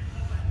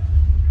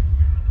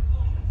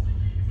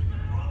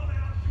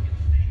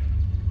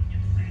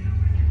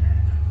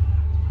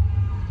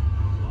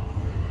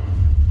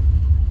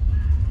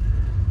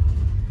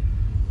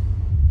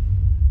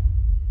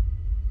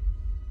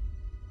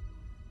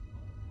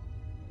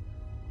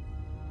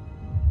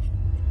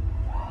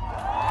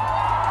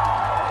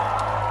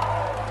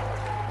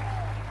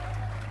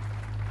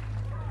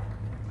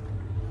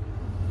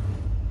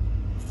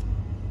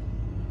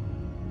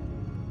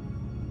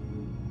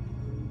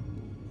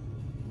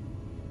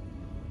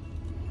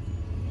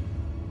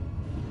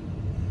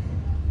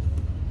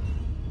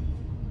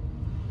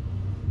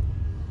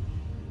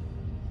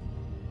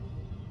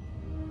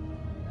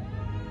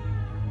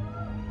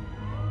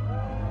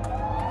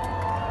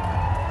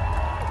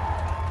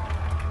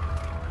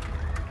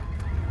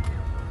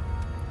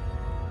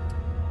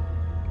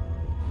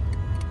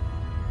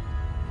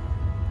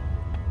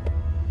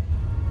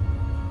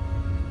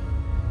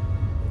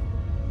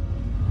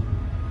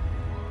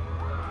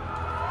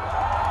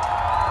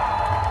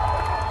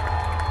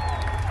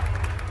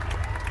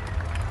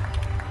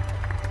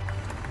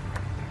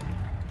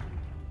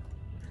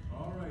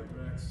 All right,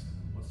 Rex.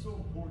 What's so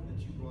important that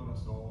you brought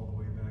us all the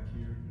way back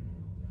here?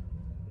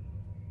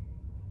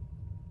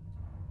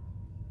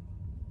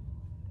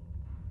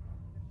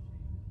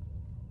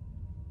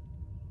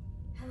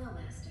 Hello,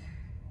 Master.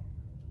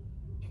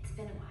 It's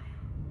been a while.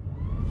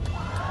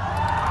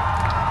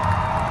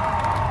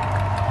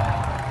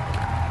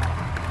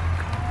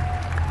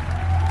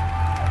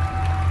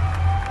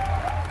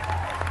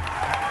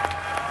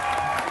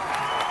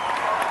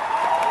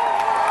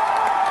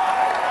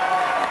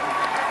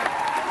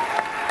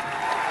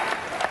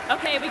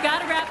 Okay, we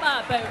got to wrap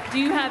up, but do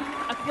you have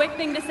a quick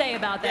thing to say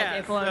about that,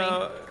 Dave Filoni?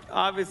 So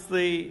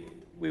obviously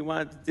we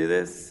wanted to do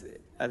this.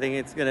 I think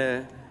it's going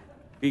to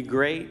be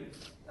great.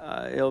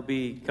 It'll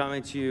be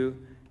coming to you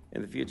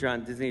in the future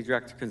on Disney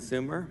Direct to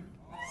Consumer.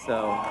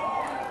 So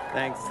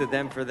thanks to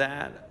them for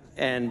that.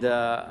 And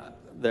the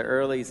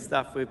early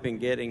stuff we've been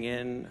getting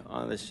in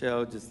on the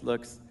show just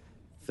looks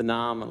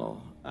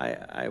phenomenal.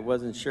 I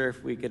wasn't sure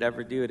if we could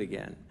ever do it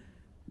again.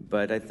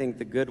 But I think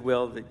the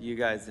goodwill that you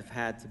guys have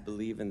had to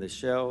believe in the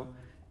show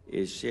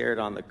is shared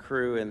on the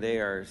crew, and they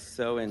are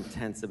so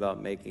intense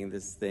about making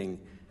this thing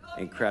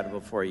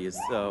incredible for you.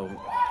 So may the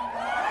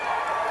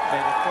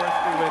force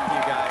be with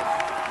you guys.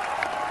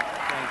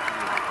 Thank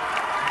you.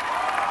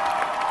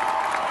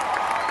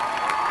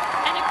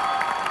 And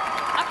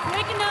a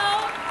quick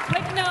note,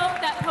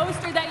 that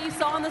poster that you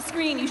saw on the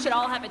screen, you should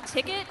all have a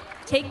ticket.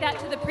 Take that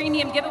to the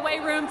premium giveaway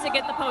room to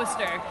get the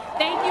poster.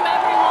 Thank you,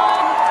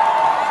 everyone.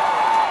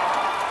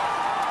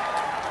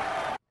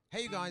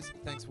 Hey you guys,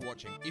 thanks for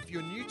watching. If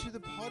you're new to the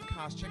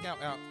podcast, check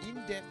out our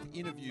in-depth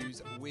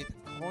interviews with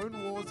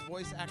Clone Wars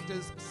voice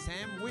actors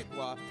Sam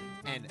Witwer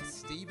and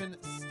Stephen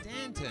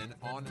Stanton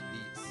on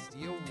the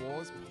Steele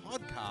Wars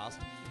podcast.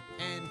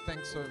 And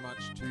thanks so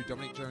much to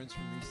Dominic Jones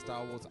from the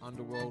Star Wars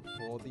Underworld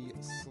for the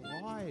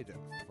slide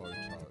photos.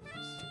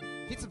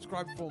 Hit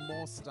subscribe for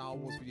more Star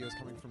Wars videos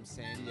coming from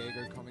San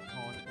Diego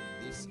Comic-Con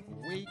this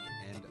week,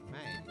 and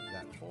may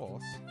that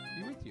force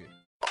be with you.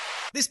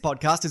 This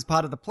podcast is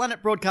part of the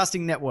Planet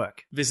Broadcasting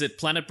Network. Visit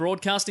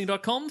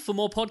planetbroadcasting.com for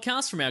more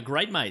podcasts from our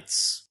great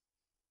mates.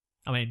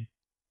 I mean,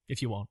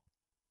 if you want.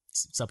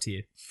 It's up to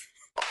you.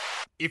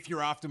 If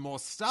you're after more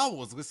Star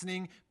Wars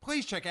listening,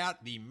 please check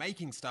out the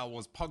Making Star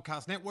Wars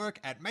podcast network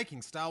at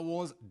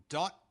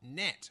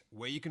makingstarwars.net,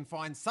 where you can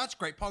find such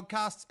great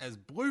podcasts as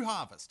Blue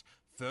Harvest,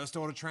 First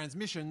Order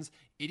Transmissions,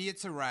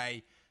 Idiot's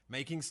Array,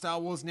 Making Star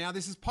Wars Now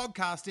This Is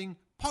Podcasting,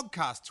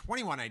 Podcast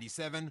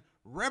 2187,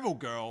 Rebel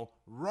Girl,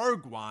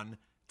 Rogue One,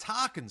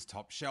 Tarkin's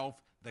Top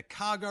Shelf, The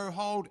Cargo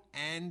Hold,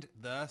 and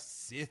The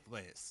Sith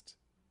List.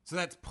 So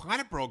that's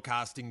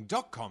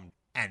planetbroadcasting.com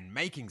and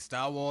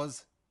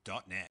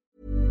makingstarwars.net.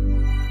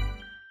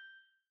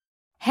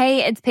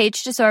 Hey, it's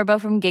Paige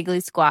DeSorbo from Giggly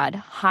Squad.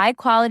 High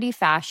quality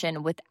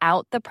fashion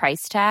without the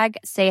price tag.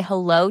 Say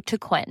hello to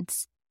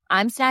Quince.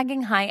 I'm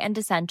snagging high-end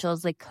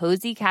essentials like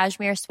cozy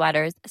cashmere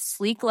sweaters,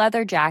 sleek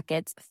leather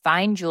jackets,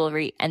 fine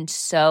jewelry, and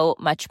so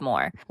much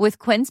more. With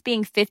Quince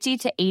being 50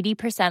 to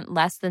 80%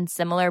 less than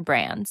similar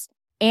brands.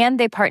 And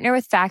they partner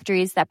with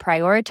factories that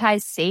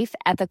prioritize safe,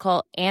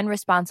 ethical, and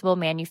responsible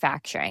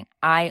manufacturing.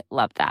 I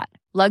love that.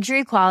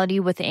 Luxury quality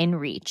within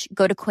reach.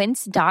 Go to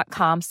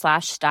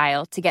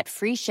quince.com/style to get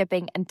free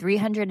shipping and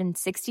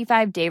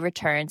 365-day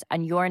returns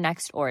on your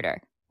next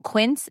order.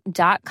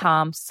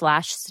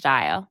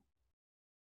 quince.com/style.